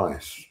some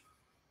advice,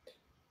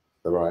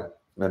 all right?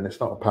 And it's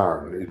not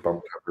apparent that he's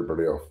bumped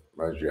everybody off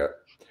as yet.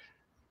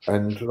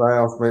 And they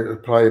asked me to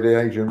play the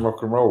Asian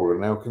rock and roller.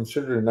 Now,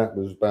 considering that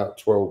was about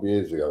 12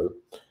 years ago,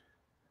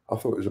 I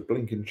thought it was a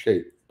blinking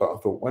cheek. But I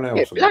thought, when else?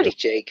 Yeah, bloody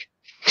cheek.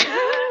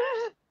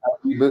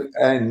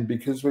 And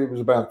because we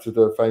was about to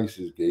do a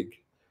Faces gig,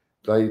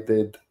 they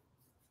did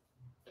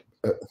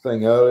a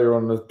thing earlier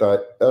on in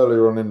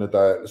the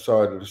day at the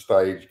side of the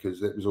stage,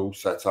 because it was all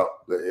set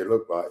up that it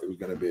looked like it was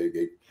going to be a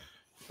gig.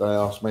 They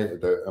asked me to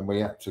do it, and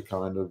we had to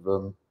kind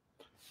of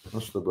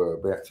what's the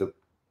word?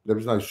 There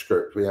was no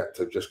script. We had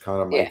to just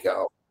kind of make it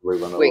up. We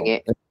went wing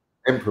along,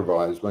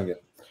 improvise, wing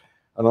it.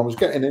 And I was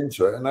getting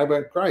into it, and they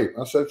went, great.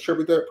 I said, should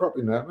we do it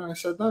properly now? And I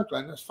said, no,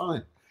 Glenn, that's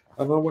fine.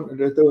 And I wanted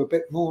to do a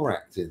bit more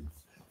acting.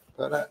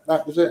 But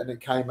that was it, and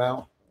it came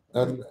out.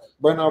 And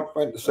when I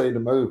went to see the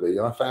movie,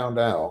 I found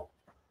out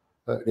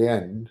at the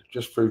end,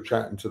 just through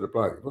chatting to the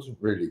bloke, it wasn't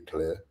really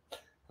clear.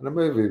 And the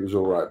movie was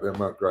all right, but it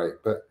weren't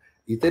great. But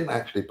he didn't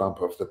actually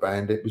bump off the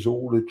band. It was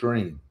all a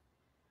dream.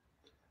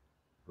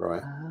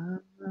 Right.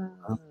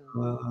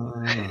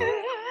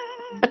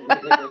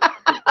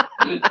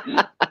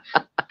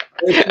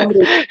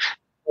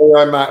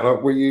 Glen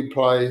Matlock, will you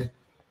play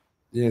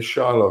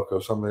Shylock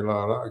or something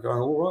like that? I go,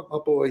 all right, my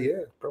boy,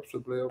 yeah,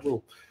 possibly I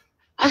will.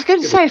 I was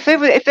going to say,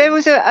 if there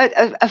was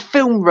a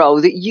film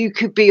role that you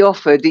could be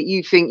offered that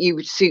you think you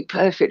would suit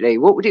perfectly,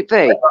 what would it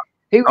be?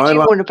 Who would you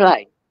want to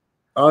play?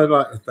 I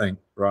like to think,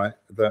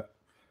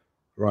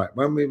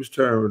 when we was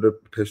touring with the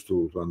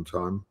Pistols one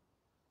time,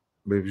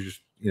 we was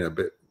just, a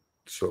bit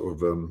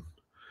sort of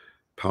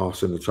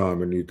passing the time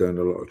when you're doing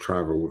a lot of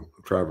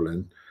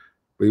traveling.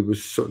 We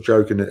was sort of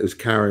joking it as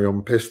Carry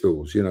On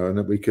Pistols, and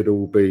that we could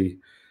all be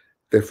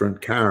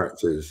different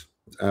characters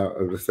out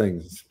of the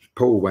things.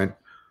 Paul went,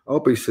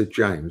 I'll be Sid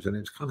James, and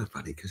it's kind of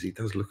funny because he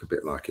does look a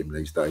bit like him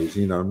these days,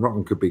 and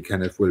Rotten could be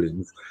Kenneth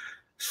Williams.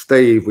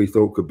 Steve, we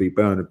thought, could be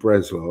Bernard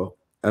Breslau,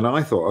 and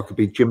I thought I could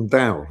be Jim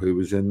Dow, who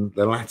was in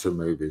the latter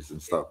movies and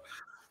stuff.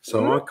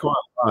 So I quite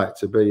like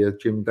to be a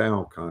Jim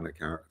Dow kind of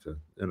character,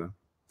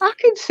 I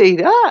can see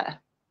that.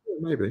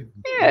 Maybe.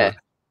 Yeah.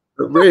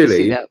 But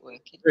really,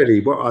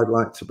 what I'd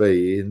like to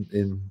be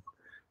in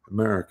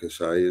America,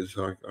 say, is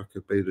I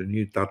could be the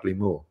new Dudley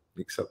Moore,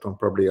 except I'm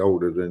probably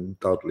older than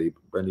Dudley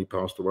when he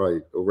passed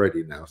away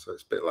already now, so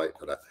it's a bit late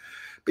for that.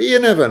 But you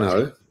never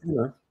know,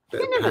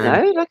 You never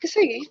know. Like I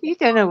say, you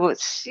don't know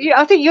what's.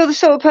 I think you're the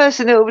sort of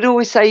person that would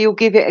always say you'll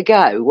give it a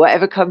go.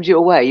 Whatever comes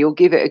your way, you'll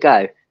give it a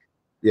go.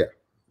 Yeah,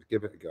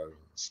 give it a go.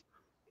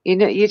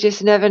 You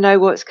just never know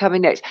what's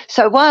coming next.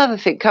 So one other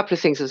thing, couple of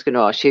things I was going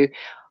to ask you,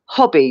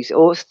 hobbies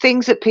or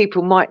things that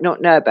people might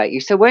not know about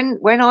you. So when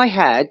I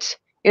had,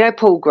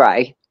 Paul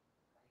Gray,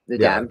 the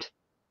Damned,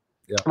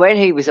 when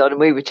he was on and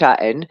we were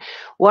chatting,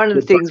 one of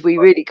the things we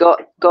really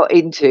got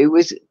into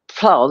was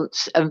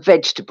plants and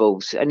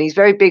vegetables, and he's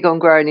very big on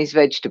growing his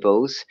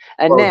vegetables.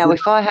 And now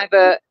if I have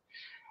a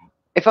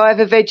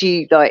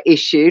veggie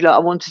issue, I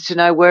wanted to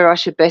know where I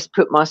should best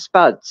put my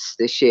spuds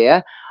this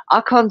year, I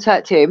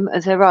contact him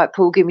and say, right,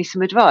 Paul, give me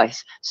some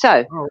advice.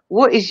 So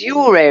what is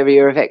your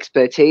area of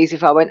expertise?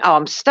 If I went,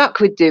 I'm stuck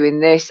with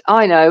doing this,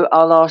 I know,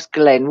 I'll ask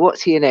Glenn.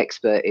 What's he an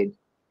expert in?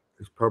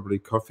 It's probably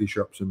coffee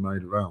shops in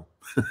Maida Vale.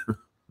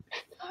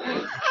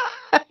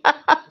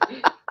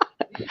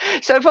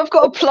 So if I've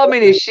got a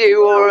plumbing issue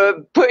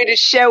or putting a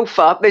shelf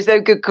up, there's no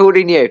good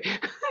calling you.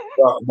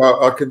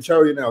 Well, I can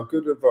tell you now,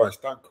 good advice,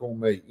 don't call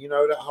me.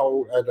 That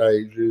whole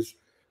adage is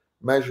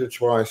measure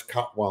twice,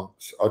 cut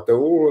once. I do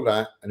all of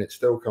that and it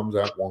still comes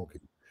out wonky.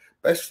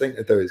 Best thing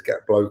to do is get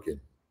a bloke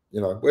in.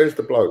 Where's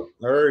the bloke?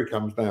 There he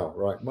comes now,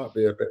 right? Might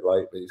be a bit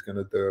late, but he's going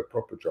to do a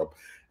proper job.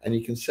 And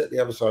you can sit the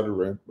other side of the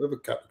room with a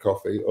cup of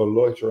coffee or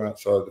loiter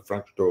outside the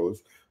front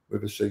doors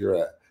with a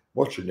cigarette,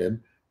 watching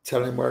him,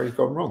 tell him where he's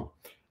gone wrong.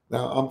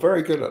 Now, I'm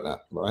very good at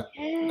that, right?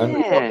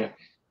 Yeah.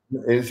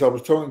 And I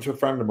was talking to a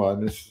friend of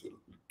mine, this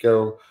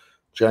girl,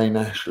 Jane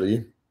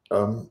Ashley,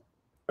 and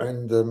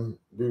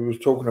we was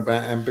talking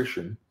about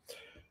ambition.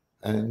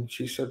 And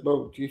she said,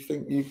 well, do you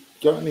think you've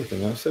got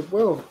anything? I said,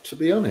 well, to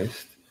be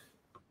honest,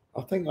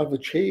 I think I've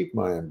achieved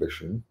my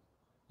ambition.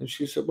 And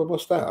she said, well,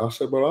 what's that? I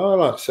said, well, I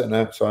like sitting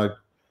outside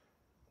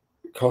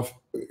cafes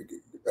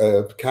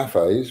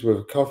with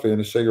a coffee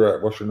and a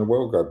cigarette watching the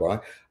world go by.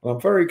 And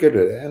I'm very good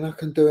at it. And I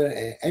can do it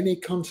at any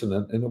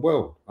continent in the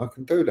world. I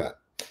can do that.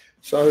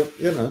 So,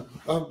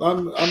 I'm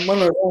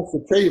one of those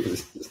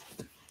achievers.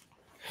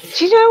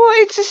 Do you know what?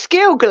 It's a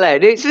skill,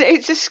 Glenn. It's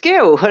a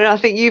skill, and I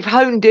think you've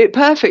honed it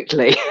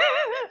perfectly.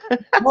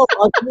 Well,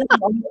 I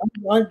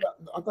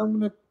don't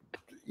want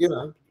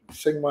to,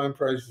 sing my own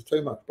praises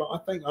too much, but I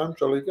think I'm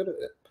jolly good at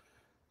it.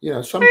 You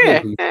know, some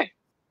people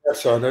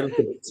outside they look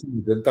at the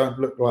teeth and don't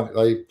look like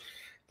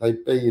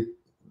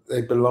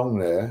they belong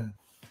there,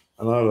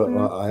 and I look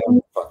like I am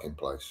the fucking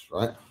place,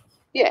 right?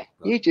 Yeah,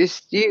 you're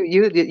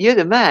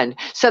the man.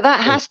 So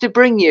that has to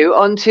bring you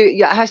onto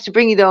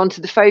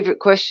the favourite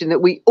question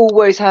that we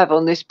always have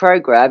on this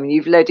programme, and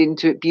you've led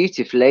into it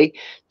beautifully.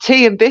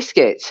 Tea and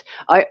biscuits.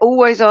 I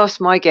always ask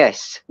my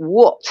guests,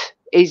 what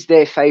is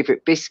their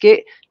favourite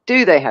biscuit?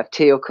 Do they have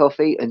tea or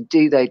coffee, and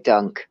do they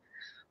dunk?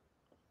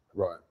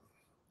 Right.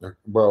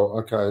 Well,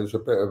 okay, there's a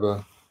bit of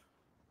a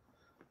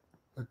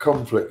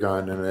conflict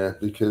going in there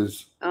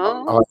because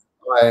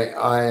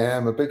I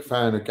am a big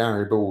fan of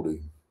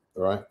Garibaldi,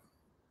 right?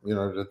 You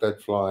know, the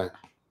dead fly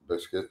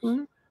biscuits,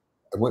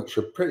 which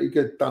are pretty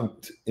good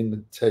dunked in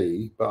the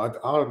tea, but I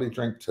hardly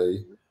drink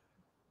tea,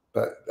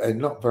 but they're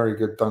not very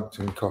good dunked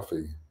in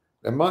coffee.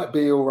 They might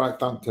be all right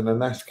dunked in a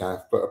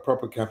Nescafe, but a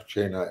proper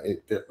cappuccino,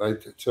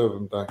 the two of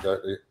them don't go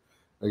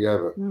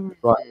together.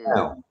 Right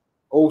now,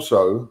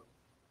 also,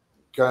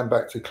 going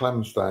back to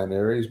Clem's staying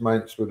here, he's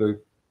mates with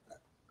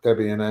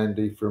Debbie and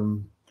Andy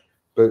from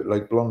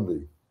Bootleg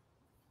Blondie,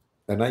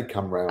 and they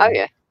come round. Oh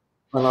yeah,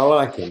 and I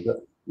like them, but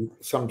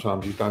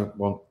sometimes you don't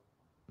want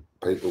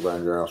people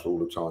around your house all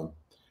the time.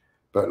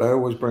 But they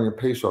always bring a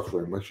peace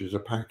offering, which is a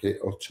packet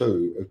or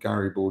two of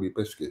Garibaldi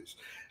biscuits.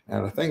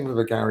 Now the thing with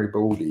a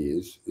Garibaldi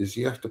is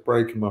you have to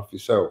break them off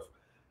yourself,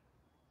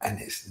 and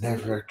it's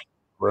never a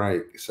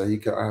break. So you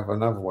got to have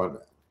another one.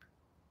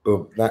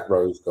 Boom, that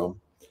row's gone.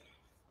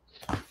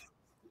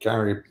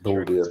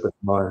 Garibaldi, a bit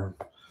my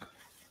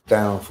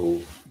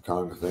downfall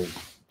kind of thing.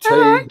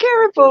 Tea,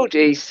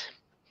 Garibaldi's.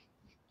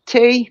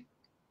 Tea,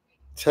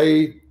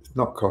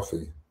 not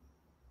coffee.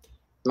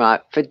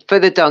 Right, for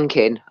the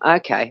dunking.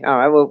 Okay, all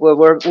right.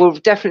 We'll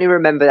definitely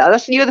remember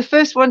that. You're the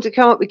first one to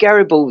come up with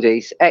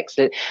Garibaldi's.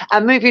 Excellent.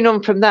 And moving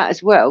on from that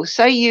as well.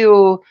 Say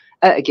you're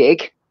at a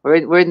gig.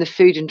 We're in the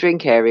food and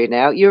drink area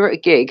now. You're at a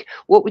gig.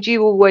 What would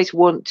you always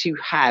want to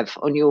have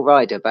on your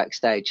rider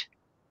backstage?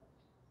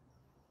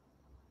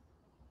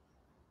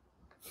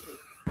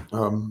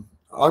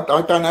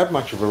 I don't have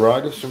much of a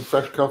rider. Some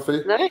fresh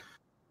coffee, no?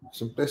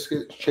 Some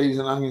biscuits, cheese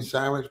and onion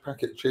sandwich,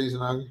 packet of cheese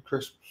and onion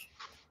crisps,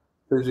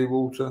 fizzy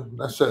water.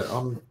 That's it.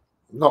 I'm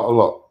not a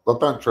lot. I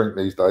don't drink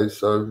these days,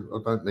 so I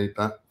don't need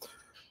that.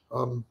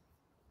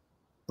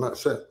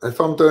 That's it. If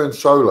I'm doing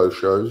solo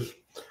shows,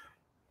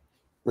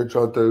 which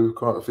I do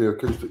quite a few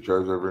acoustic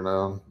shows every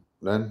now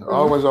and then, I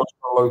always ask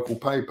for a local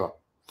paper,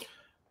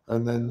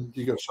 and then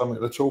you get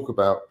something to talk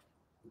about.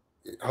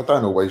 I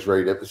don't always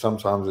read it, but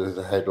sometimes there's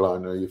a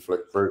headline or you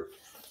flick through.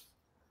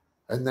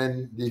 And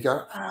then you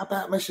go, how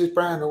about Mrs.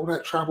 Brown, all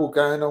that trouble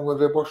going on with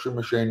the washing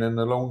machine and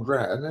the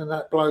laundrette. And then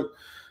that bloke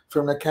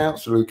from the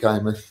council who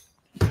came in.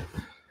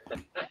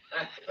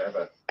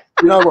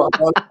 You know what?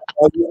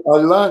 I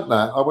learned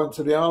that. I went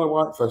to the Isle of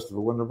Wight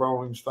Festival when the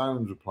Rolling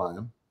Stones were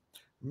playing.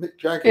 Mick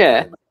Jagger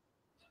came in.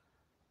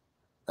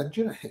 And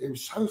you know, it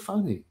was so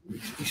funny.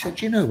 He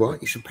said, you know what?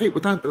 He said, people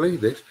don't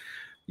believe this.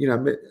 You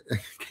know,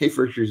 Keith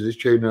Richards is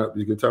tuning up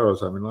his guitar or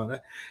something like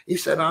that. He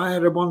said, I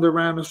had a wander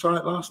around the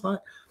site last night.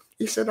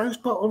 He said, those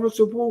bottles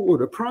of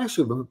water, the price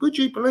of them, would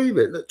you believe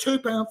it? That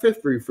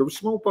 £2.50 for a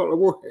small bottle of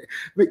water.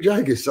 Mick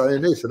Jagger's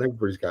saying this, and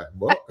everybody's going,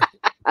 what?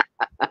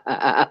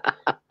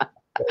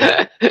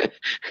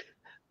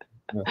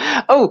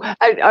 Oh,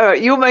 all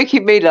right, you're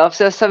making me laugh.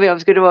 So that's something I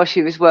was going to ask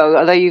you as well.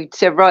 Although you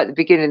said right at the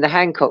beginning, the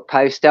Hancock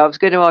poster, I was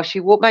going to ask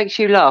you, what makes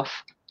you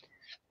laugh?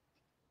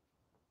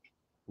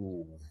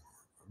 Ooh,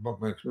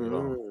 what makes me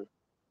laugh?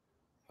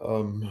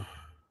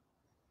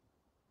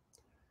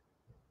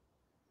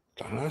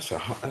 That's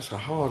a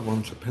hard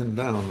one to pin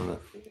down, isn't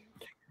it?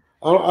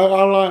 I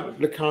like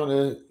the kind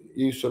of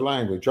use of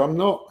language. I'm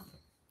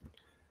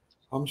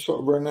sort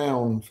of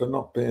renowned for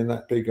not being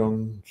that big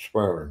on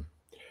swearing,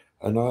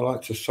 and I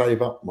like to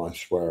save up my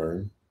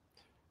swearing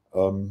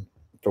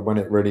for when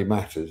it really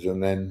matters.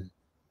 And then,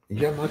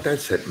 yeah, my dad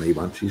said to me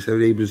once, he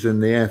said he was in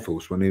the Air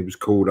Force when he was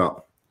called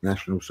up,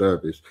 national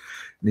service,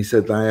 and he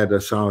said they had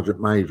a sergeant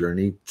major, and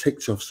he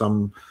ticked off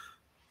some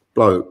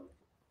bloke,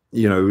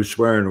 you know, who was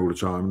swearing all the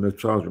time. And the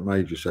sergeant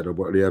major said, oh,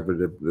 whatever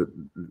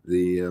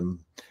the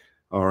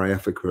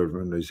RAF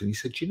equivalent is. And he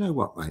said, you know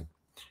what, mate?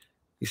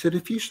 He said,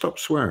 if you stop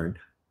swearing,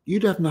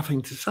 you'd have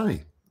nothing to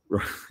say.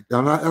 Right?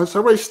 And it's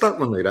always stuck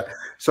with me, that.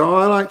 So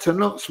I like to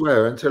not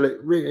swear until it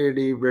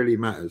really, really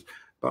matters.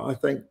 But I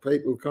think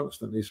people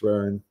constantly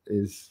swearing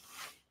is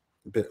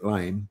a bit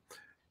lame.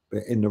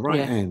 But in the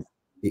right hand,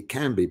 it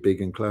can be big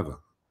and clever,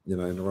 you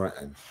know, in the right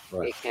hand.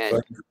 Right. It can.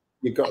 So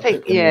you've got to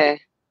pick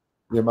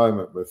your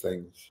moment with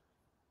things.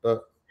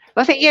 But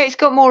I think, it's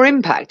got more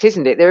impact,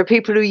 isn't it? There are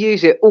people who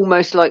use it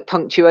almost like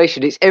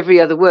punctuation. It's every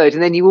other word,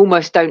 and then you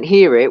almost don't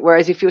hear it.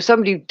 Whereas if you're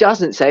somebody who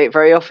doesn't say it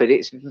very often,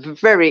 it's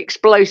very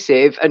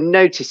explosive and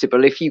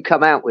noticeable if you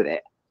come out with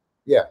it.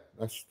 Yeah,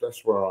 that's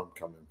where I'm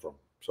coming from.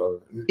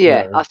 So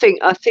yeah, you know,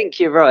 I think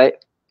you're right.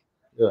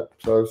 Yeah,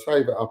 so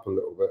save it up a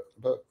little bit.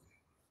 But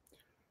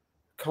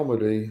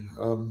comedy,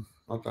 I don't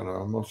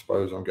know. I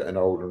suppose I'm getting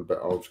old and a bit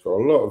old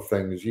school. A lot of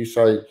things you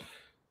say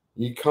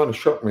You kind of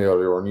shocked me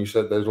earlier on. You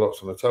said there's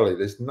lots on the telly.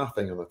 There's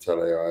nothing on the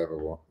telly I ever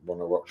want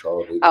to watch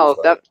hardly. Oh,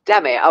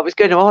 damn it. I was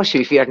going to ask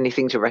you if you had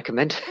anything to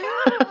recommend.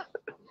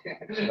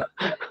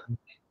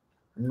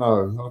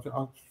 No,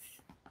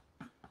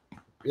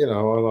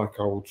 I like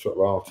old sort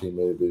of arty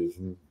movies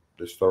and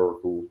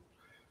historical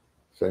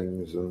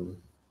things, and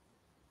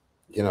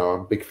I'm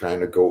a big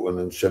fan of Galton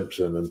and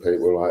Simpson and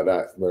people like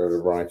that, where the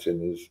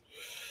writing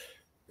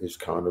is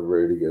kind of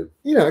really good.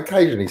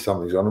 Occasionally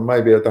something's on, and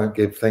maybe I don't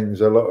give things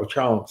a lot of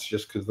chance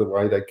just because the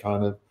way they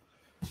kind of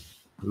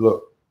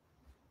look,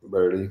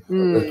 really.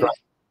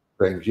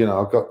 Things,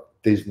 I've got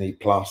Disney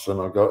Plus and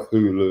I've got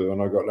Hulu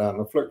and I've got that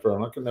and I flick through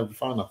and I can never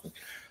find nothing.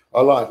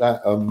 I like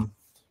that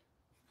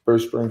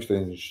Bruce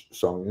Springsteen's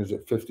song, is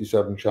it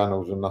 57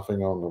 channels and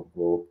nothing on them,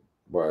 or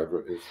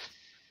whatever it is.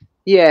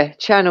 Yeah,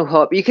 channel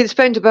hop. You can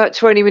spend about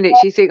 20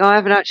 minutes. You think, I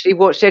haven't actually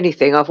watched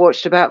anything. I've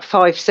watched about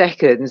 5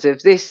 seconds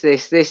of this,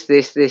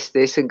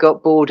 and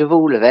got bored of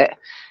all of it.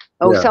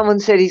 Oh, yeah. Someone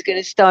said he's going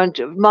to start.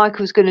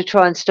 Michael's going to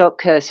try and stop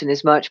cursing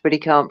as much, but he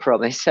can't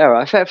promise. All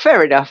right,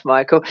 fair enough,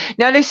 Michael.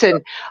 Now,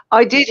 listen,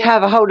 I did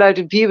have a whole load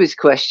of viewers'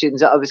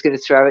 questions that I was going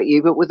to throw at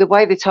you, but with the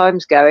way the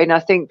time's going, I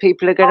think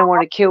people are going to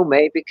want to kill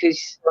me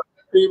because.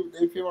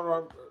 If you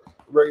want to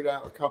read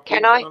out a couple.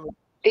 Can I?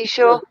 Are you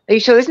sure? Are you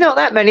sure? There's not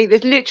that many.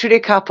 There's literally a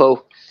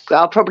couple.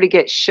 I'll probably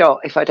get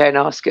shot if I don't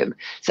ask them.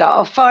 So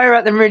I'll fire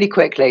at them really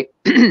quickly.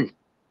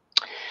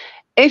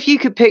 If you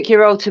could pick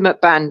your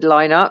ultimate band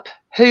lineup,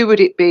 who would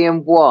it be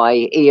and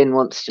why? Ian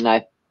wants to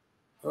know.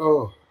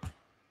 Oh.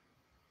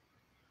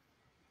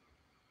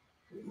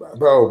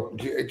 Well,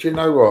 do you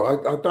know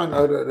what? I don't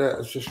know that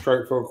that's a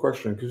straightforward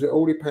question because it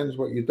all depends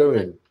what you're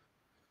doing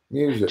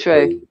musically.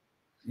 True.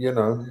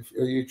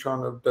 Are you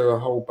trying to do a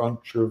whole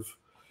bunch of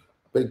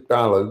big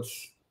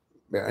ballads?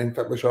 In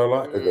fact, which I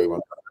like to do. When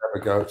I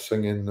have a go at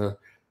singing the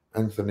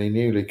Anthony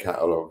Newley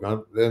catalogue,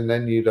 and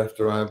then you'd have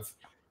to have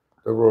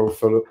the Royal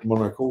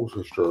Philharmonic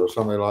Orchestra or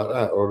something like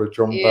that, or the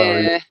John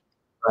Barry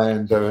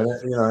band doing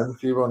it. And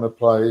if you want to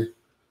play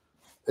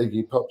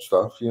Iggy Pop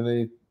stuff, you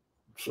need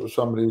sort of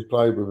somebody who's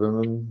played with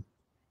him and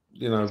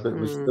a bit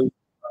of a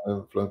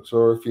influence.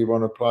 Or if you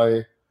want to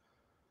play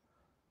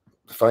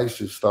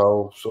Faces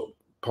style sort of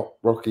pop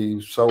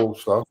rocky soul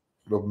stuff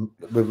with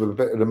a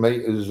bit of the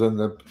Meters and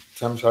the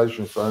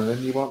Temptations thrown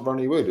in, you want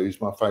Ronnie Wood,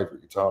 who's my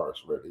favourite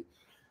guitarist, really.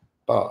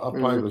 But I've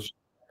played with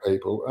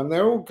people, and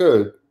they're all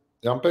good.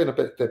 I'm being a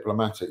bit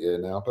diplomatic here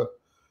now, but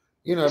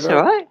that's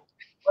all right.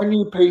 When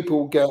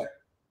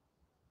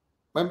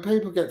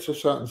people get to a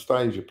certain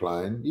stage of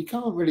playing, you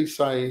can't really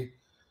say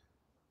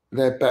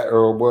they're better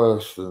or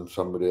worse than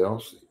somebody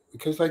else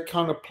because they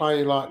kind of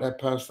play like their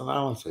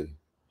personality.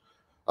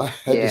 I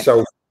had this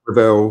old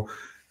Ravel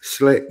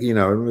Slick,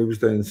 and we was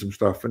doing some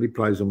stuff, and he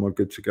plays on my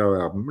Good to Go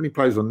album, and he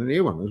plays on the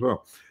new one as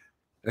well.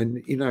 And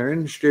in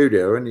the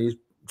studio, and he's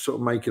sort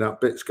of making up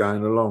bits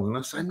going along, and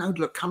I say, "No,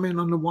 look, come in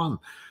on the one,"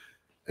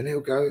 and he'll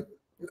go,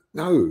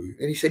 "No,"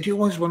 and he said, "You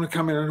always want to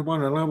come in on the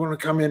one, and I want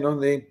to come in on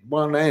the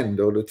one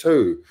end or the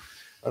two."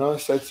 And I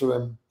said to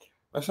him,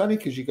 "That's only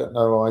because you got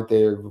no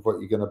idea of what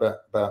you're going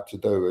about to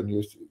do, and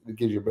it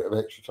gives you a bit of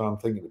extra time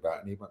thinking about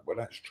it." And he went, "Well,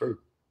 that's true."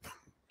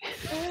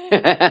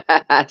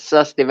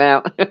 Sussed him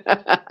out.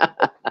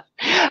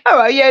 All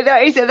right, yeah,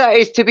 that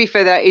is to be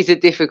fair, that is a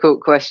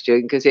difficult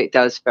question because it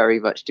does very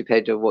much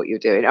depend on what you're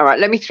doing. All right,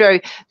 let me throw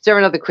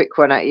another quick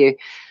one at you.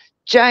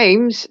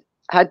 James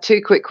had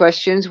 2 quick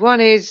questions. One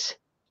is,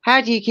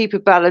 how do you keep a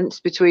balance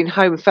between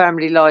home,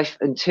 family life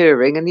and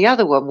touring? And the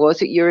other one was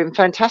that you're in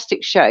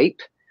fantastic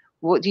shape.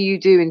 What do you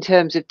do in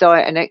terms of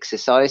diet and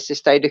exercise to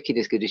stay looking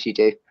as good as you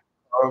do?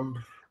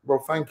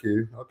 Well, thank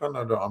you. I don't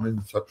know that I'm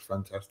in such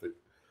fantastic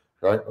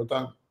shape. I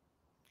don't,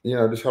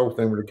 this whole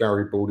thing with the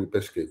Garibaldi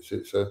biscuits,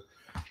 it's not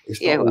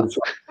all the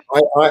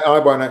time. I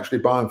won't actually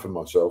buy them for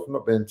myself. I'm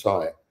not being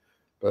tight,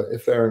 but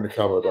if they're in the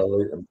cupboard,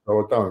 I'll eat them. So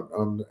I don't.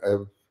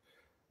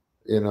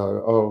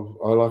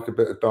 I like a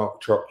bit of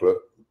dark chocolate,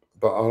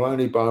 but I'll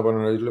only buy one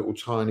of those little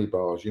tiny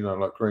bars,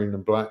 like green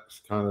and blacks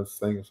kind of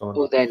thing.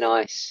 Oh, they're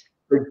nice.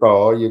 Big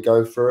bar, you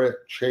go for it.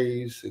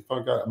 Cheese. If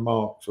I go to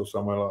Marks or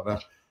somewhere like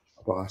that,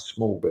 I'll buy a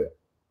small bit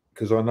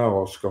because I know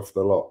I'll scoff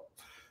the lot.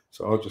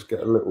 So I'll just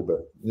get a little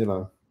bit.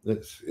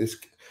 It's.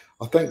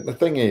 I think the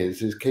thing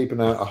is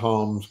keeping out of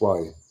harm's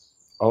way.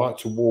 I like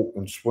to walk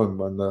and swim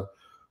when the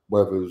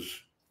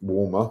weather's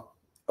warmer.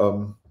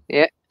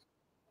 Yeah.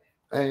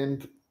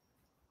 And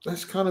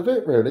that's kind of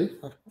it, really.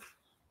 I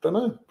don't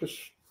know. Just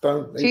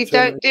don't. So you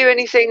don't do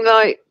anything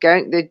like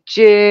going to the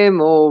gym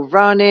or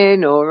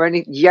running or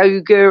any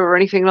yoga or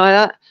anything like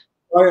that?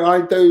 I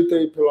do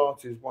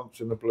Pilates once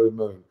in a blue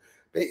moon.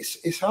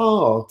 It's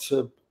hard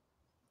to,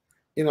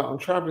 I'm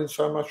traveling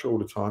so much all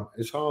the time.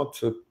 It's hard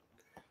to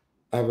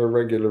have a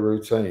regular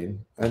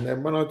routine. And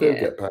then when I do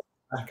get back,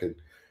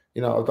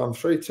 I've done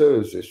 3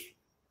 tours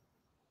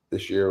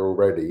this year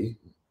already,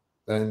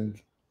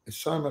 and it's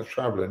so much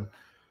traveling.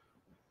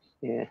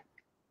 Yeah.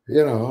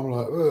 I'm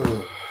like,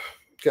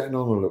 getting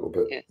on a little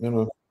bit.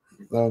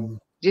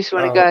 Just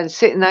want to go and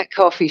sit in that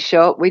coffee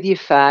shop with your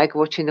fag,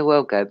 watching the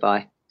world go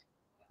by.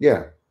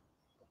 Yeah,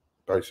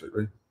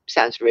 basically.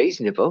 Sounds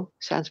reasonable.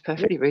 Sounds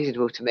perfectly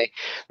reasonable to me.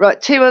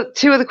 Right, two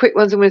other quick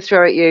ones I'm going to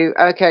throw at you.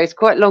 Okay, it's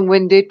quite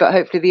long-winded, but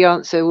hopefully the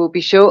answer will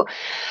be short.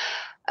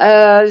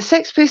 The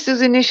Sex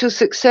Pistols' initial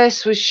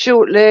success was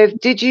short-lived.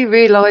 Did you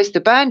realise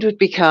the band would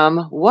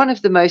become one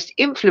of the most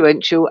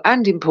influential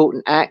and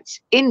important acts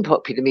in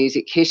popular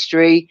music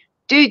history?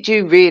 Did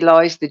you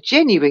realise the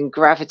genuine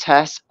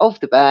gravitas of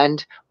the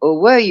band, or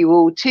were you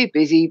all too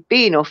busy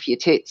being off your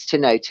tits to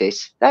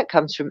notice? That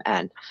comes from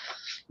Anne.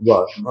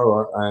 Right,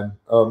 all right,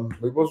 and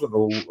we wasn't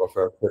all off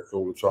our tits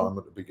all the time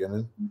at the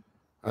beginning.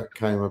 That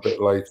came a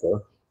bit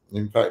later.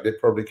 In fact,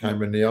 it probably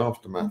came in the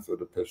aftermath of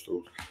the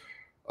Pistols.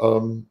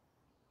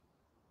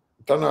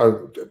 Don't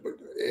know.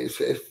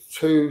 It's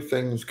two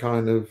things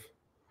kind of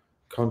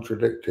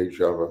contradict each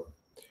other.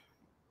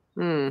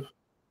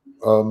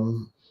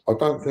 I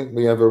don't think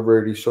we ever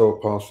really saw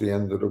past the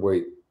end of the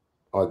week.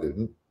 I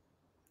didn't.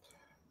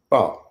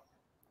 But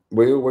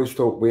we always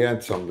thought we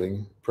had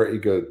something pretty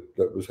good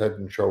that was head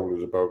and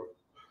shoulders above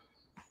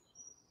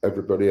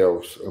everybody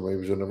else. And we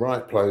was in the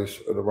right place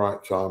at the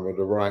right time with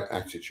the right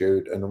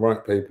attitude and the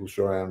right people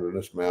surrounding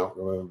us,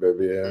 Malcolm and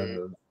Vivian,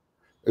 and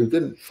who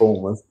didn't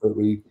form us, but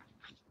we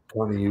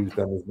kind of used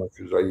them as much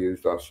as they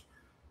used us,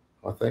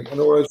 I think. And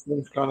all those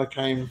things kind of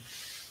came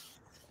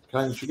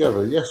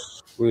together.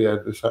 Yes, we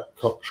had this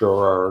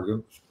cocksure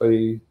arrogance.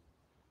 B,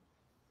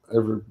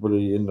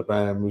 everybody in the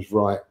band was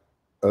right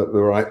at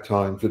the right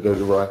time to do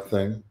the right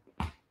thing.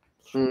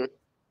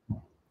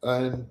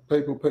 And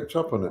people picked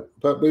up on it.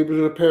 But we was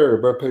in a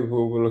period where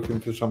people were looking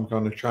for some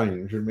kind of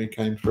change, and we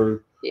came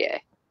through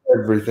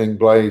everything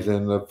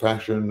blazing, the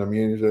fashion, the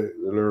music,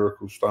 the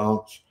lyrical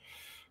stance,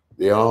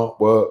 the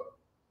artwork,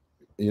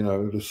 you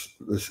know,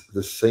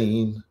 the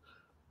scene.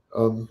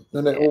 And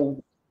it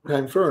all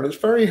came through. And it's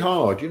very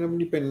hard. You know, when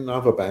you've been in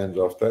other bands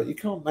after that, you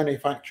can't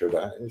manufacture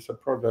that. It's a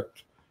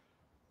product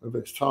of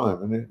its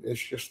time. And it's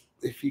just,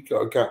 if you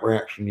got a gut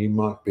reaction, you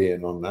might be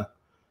in on that.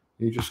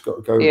 You just got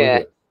to go with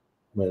it,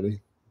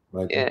 really.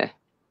 Maybe. Yeah.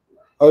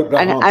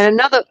 And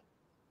another,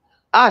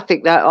 I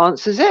think that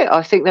answers it.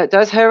 I think that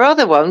does. Her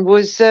other one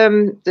was,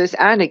 there's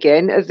Anne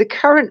again, of the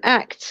current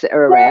acts that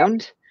are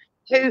around.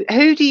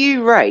 Who do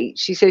you rate?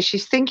 She says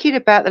she's thinking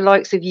about the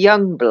likes of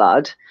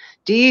Youngblood.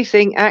 Do you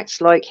think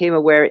acts like him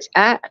are where it's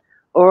at,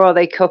 or are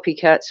they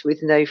copycats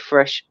with no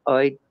fresh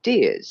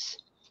ideas?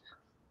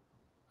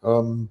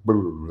 Well,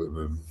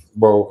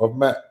 I've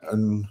met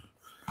and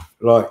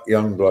like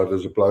Youngblood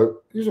as a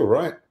bloke. He's all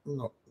right.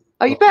 You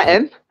met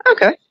him?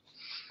 Okay.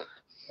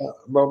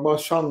 Well, my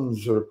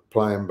sons are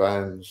playing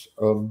bands,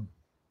 and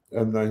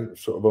they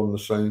sort of on the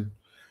scene.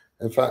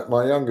 In fact,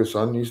 my younger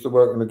son used to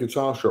work in a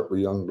guitar shop with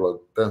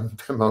Youngblood down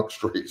Denmark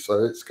Street.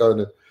 So it's kind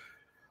of,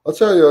 I'll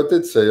tell you, I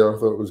did see, I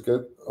thought it was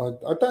good.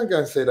 I don't go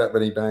and see that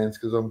many bands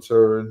because I'm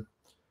touring.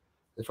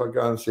 If I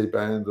go and see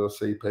bands, I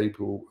see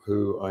people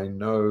who I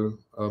know.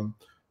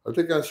 I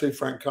did go and see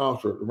Frank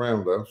Carter at the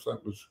Roundhouse.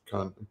 That was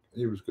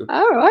he was good.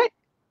 All right.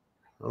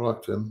 I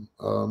liked him.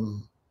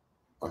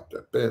 A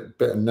bit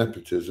of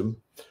nepotism.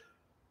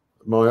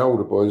 My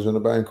older boys in a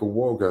band called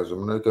Wargasm,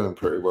 and they're doing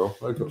pretty well.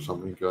 They've got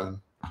something going.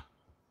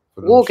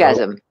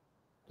 Wargasm.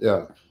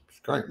 Yeah, it's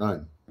a great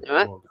name. All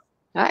right.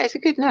 That is a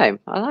good name.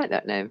 I like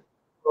that name.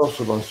 What else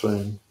have I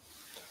seen?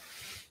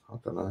 I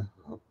don't know.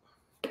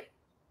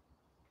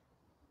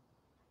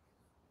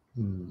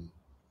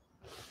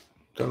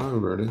 Don't know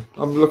really.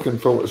 I'm looking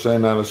forward to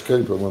seeing Alice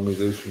Cooper when we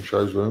do some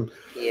shows with him.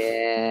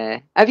 Yeah.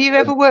 Have you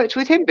ever worked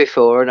with him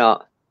before or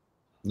not?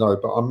 No,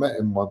 but I met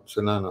him once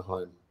in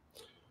Anaheim.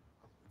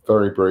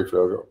 Very briefly,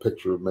 I got a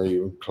picture of me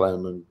and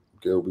Clem and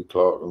Gilby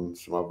Clark and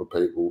some other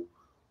people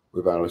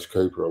with Alice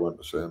Cooper. I went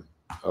to see him.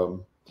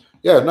 So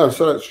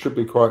that should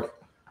be quite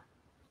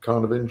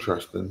kind of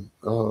interesting.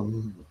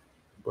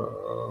 But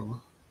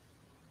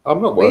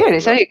I'm not working. Yeah,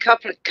 it's only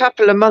a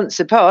couple of months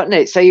apart,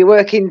 isn't it? So you're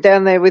working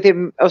down there with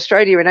him,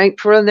 Australia in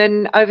April, and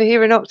then over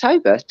here in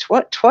October.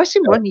 Twice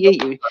in 1 year.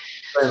 You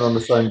staying on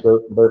the same bill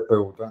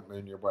don't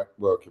mean you're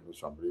working with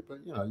somebody,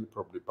 but you know, you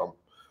probably bump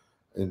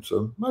into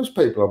them. Most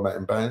people I've met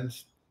in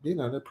bands, you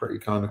know, they're pretty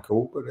kind of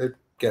cool, but they're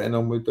getting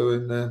on with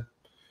with what they're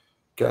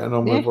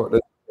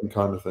doing,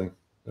 kind of thing,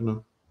 you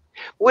know.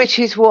 Which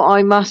is what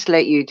I must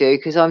let you do,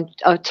 because I'm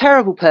a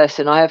terrible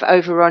person. I have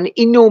overrun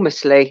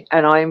enormously,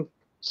 and I'm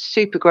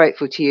super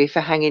grateful to you for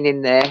hanging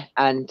in there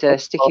and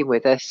sticking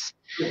with us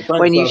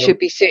when you should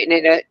be sitting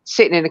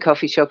in a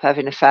coffee shop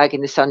having a fag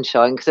in the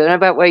sunshine, because I don't know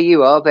about where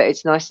you are, but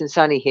it's nice and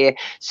sunny here.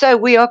 So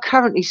we are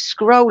currently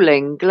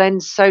scrolling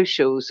Glen's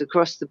socials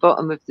across the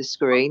bottom of the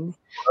screen.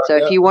 So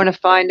if you want to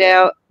find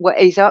out what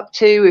he's up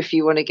to, if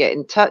you want to get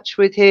in touch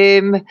with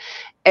him,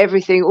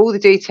 everything, all the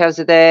details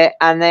are there.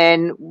 And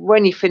then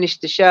when you finish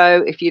the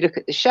show, if you look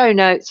at the show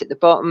notes at the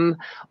bottom,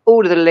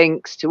 all of the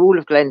links to all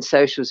of Glen's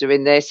socials are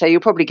in there. So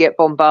you'll probably get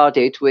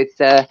bombarded with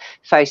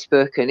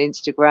Facebook and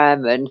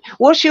Instagram. And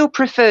what's your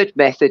preferred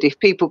method if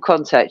people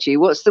contact you?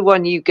 What's the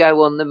one you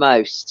go on the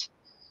most?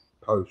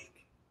 Post.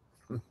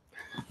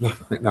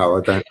 No,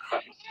 I don't.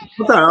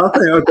 I think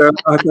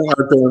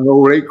I do them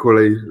all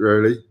equally,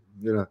 really.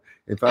 You know,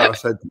 in fact, I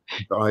said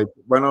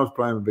when I was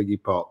playing with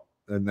Iggy Pop,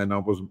 And then I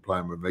wasn't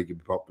playing with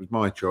Iggy Pop. It was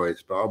my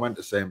choice, but I went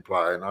to see him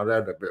play, and I'd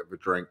had a bit of a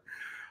drink.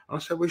 And I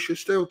said, we should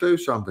still do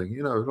something,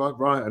 you know, like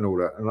write and all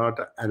that. And I'd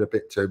had a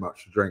bit too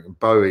much to drink. And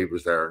Bowie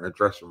was there in the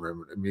dressing room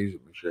with the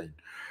music machine.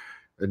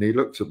 And he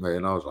looked at me,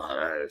 and I was like,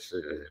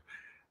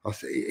 I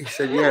said, he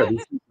said, yeah.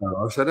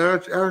 I said,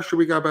 how should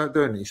we go about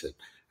doing it? He said,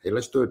 hey,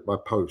 let's do it by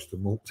post,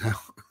 and walked out.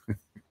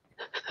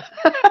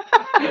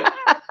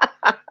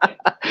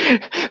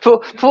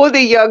 For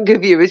the younger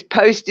viewers,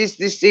 post is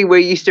this thing where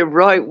you used to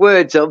write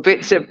words on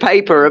bits of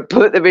paper and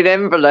put them in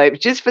envelopes,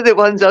 just for the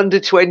ones under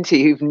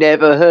 20 who've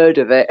never heard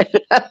of it.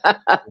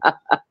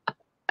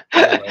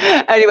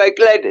 Anyway,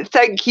 Glenn,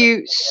 thank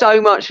you so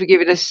much for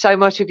giving us so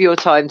much of your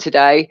time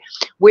today.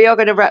 We are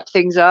going to wrap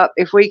things up.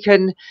 If we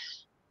can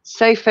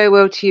say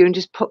farewell to you and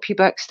just pop you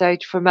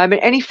backstage for a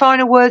moment. Any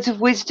final words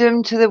of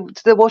wisdom to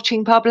the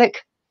watching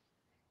public?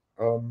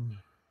 Don't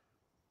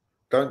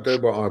do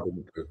what I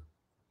wouldn't do.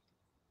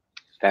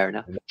 Fair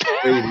enough.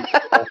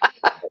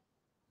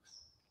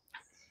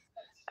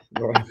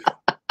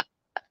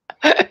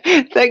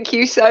 Thank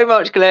you so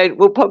much, Glenn.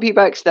 We'll pop you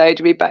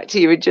backstage. We'll be back to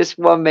you in just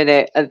 1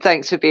 minute. And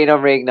thanks for being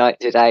on Reignite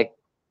today.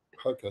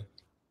 Okay.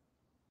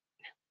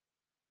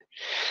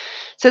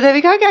 So there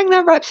we go, gang.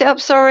 That wraps it up.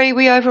 Sorry,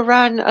 we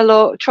overran a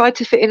lot. Tried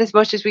to fit in as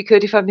much as we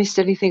could. If I missed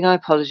anything, I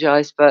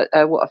apologise. But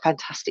what a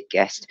fantastic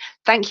guest.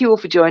 Thank you all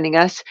for joining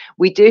us.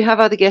 We do have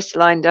other guests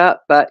lined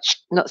up, but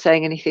not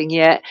saying anything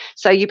yet.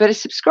 So you better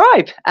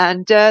subscribe,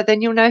 and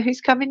then you'll know who's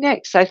coming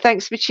next. So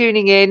thanks for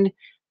tuning in.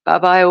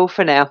 Bye-bye all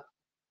for now.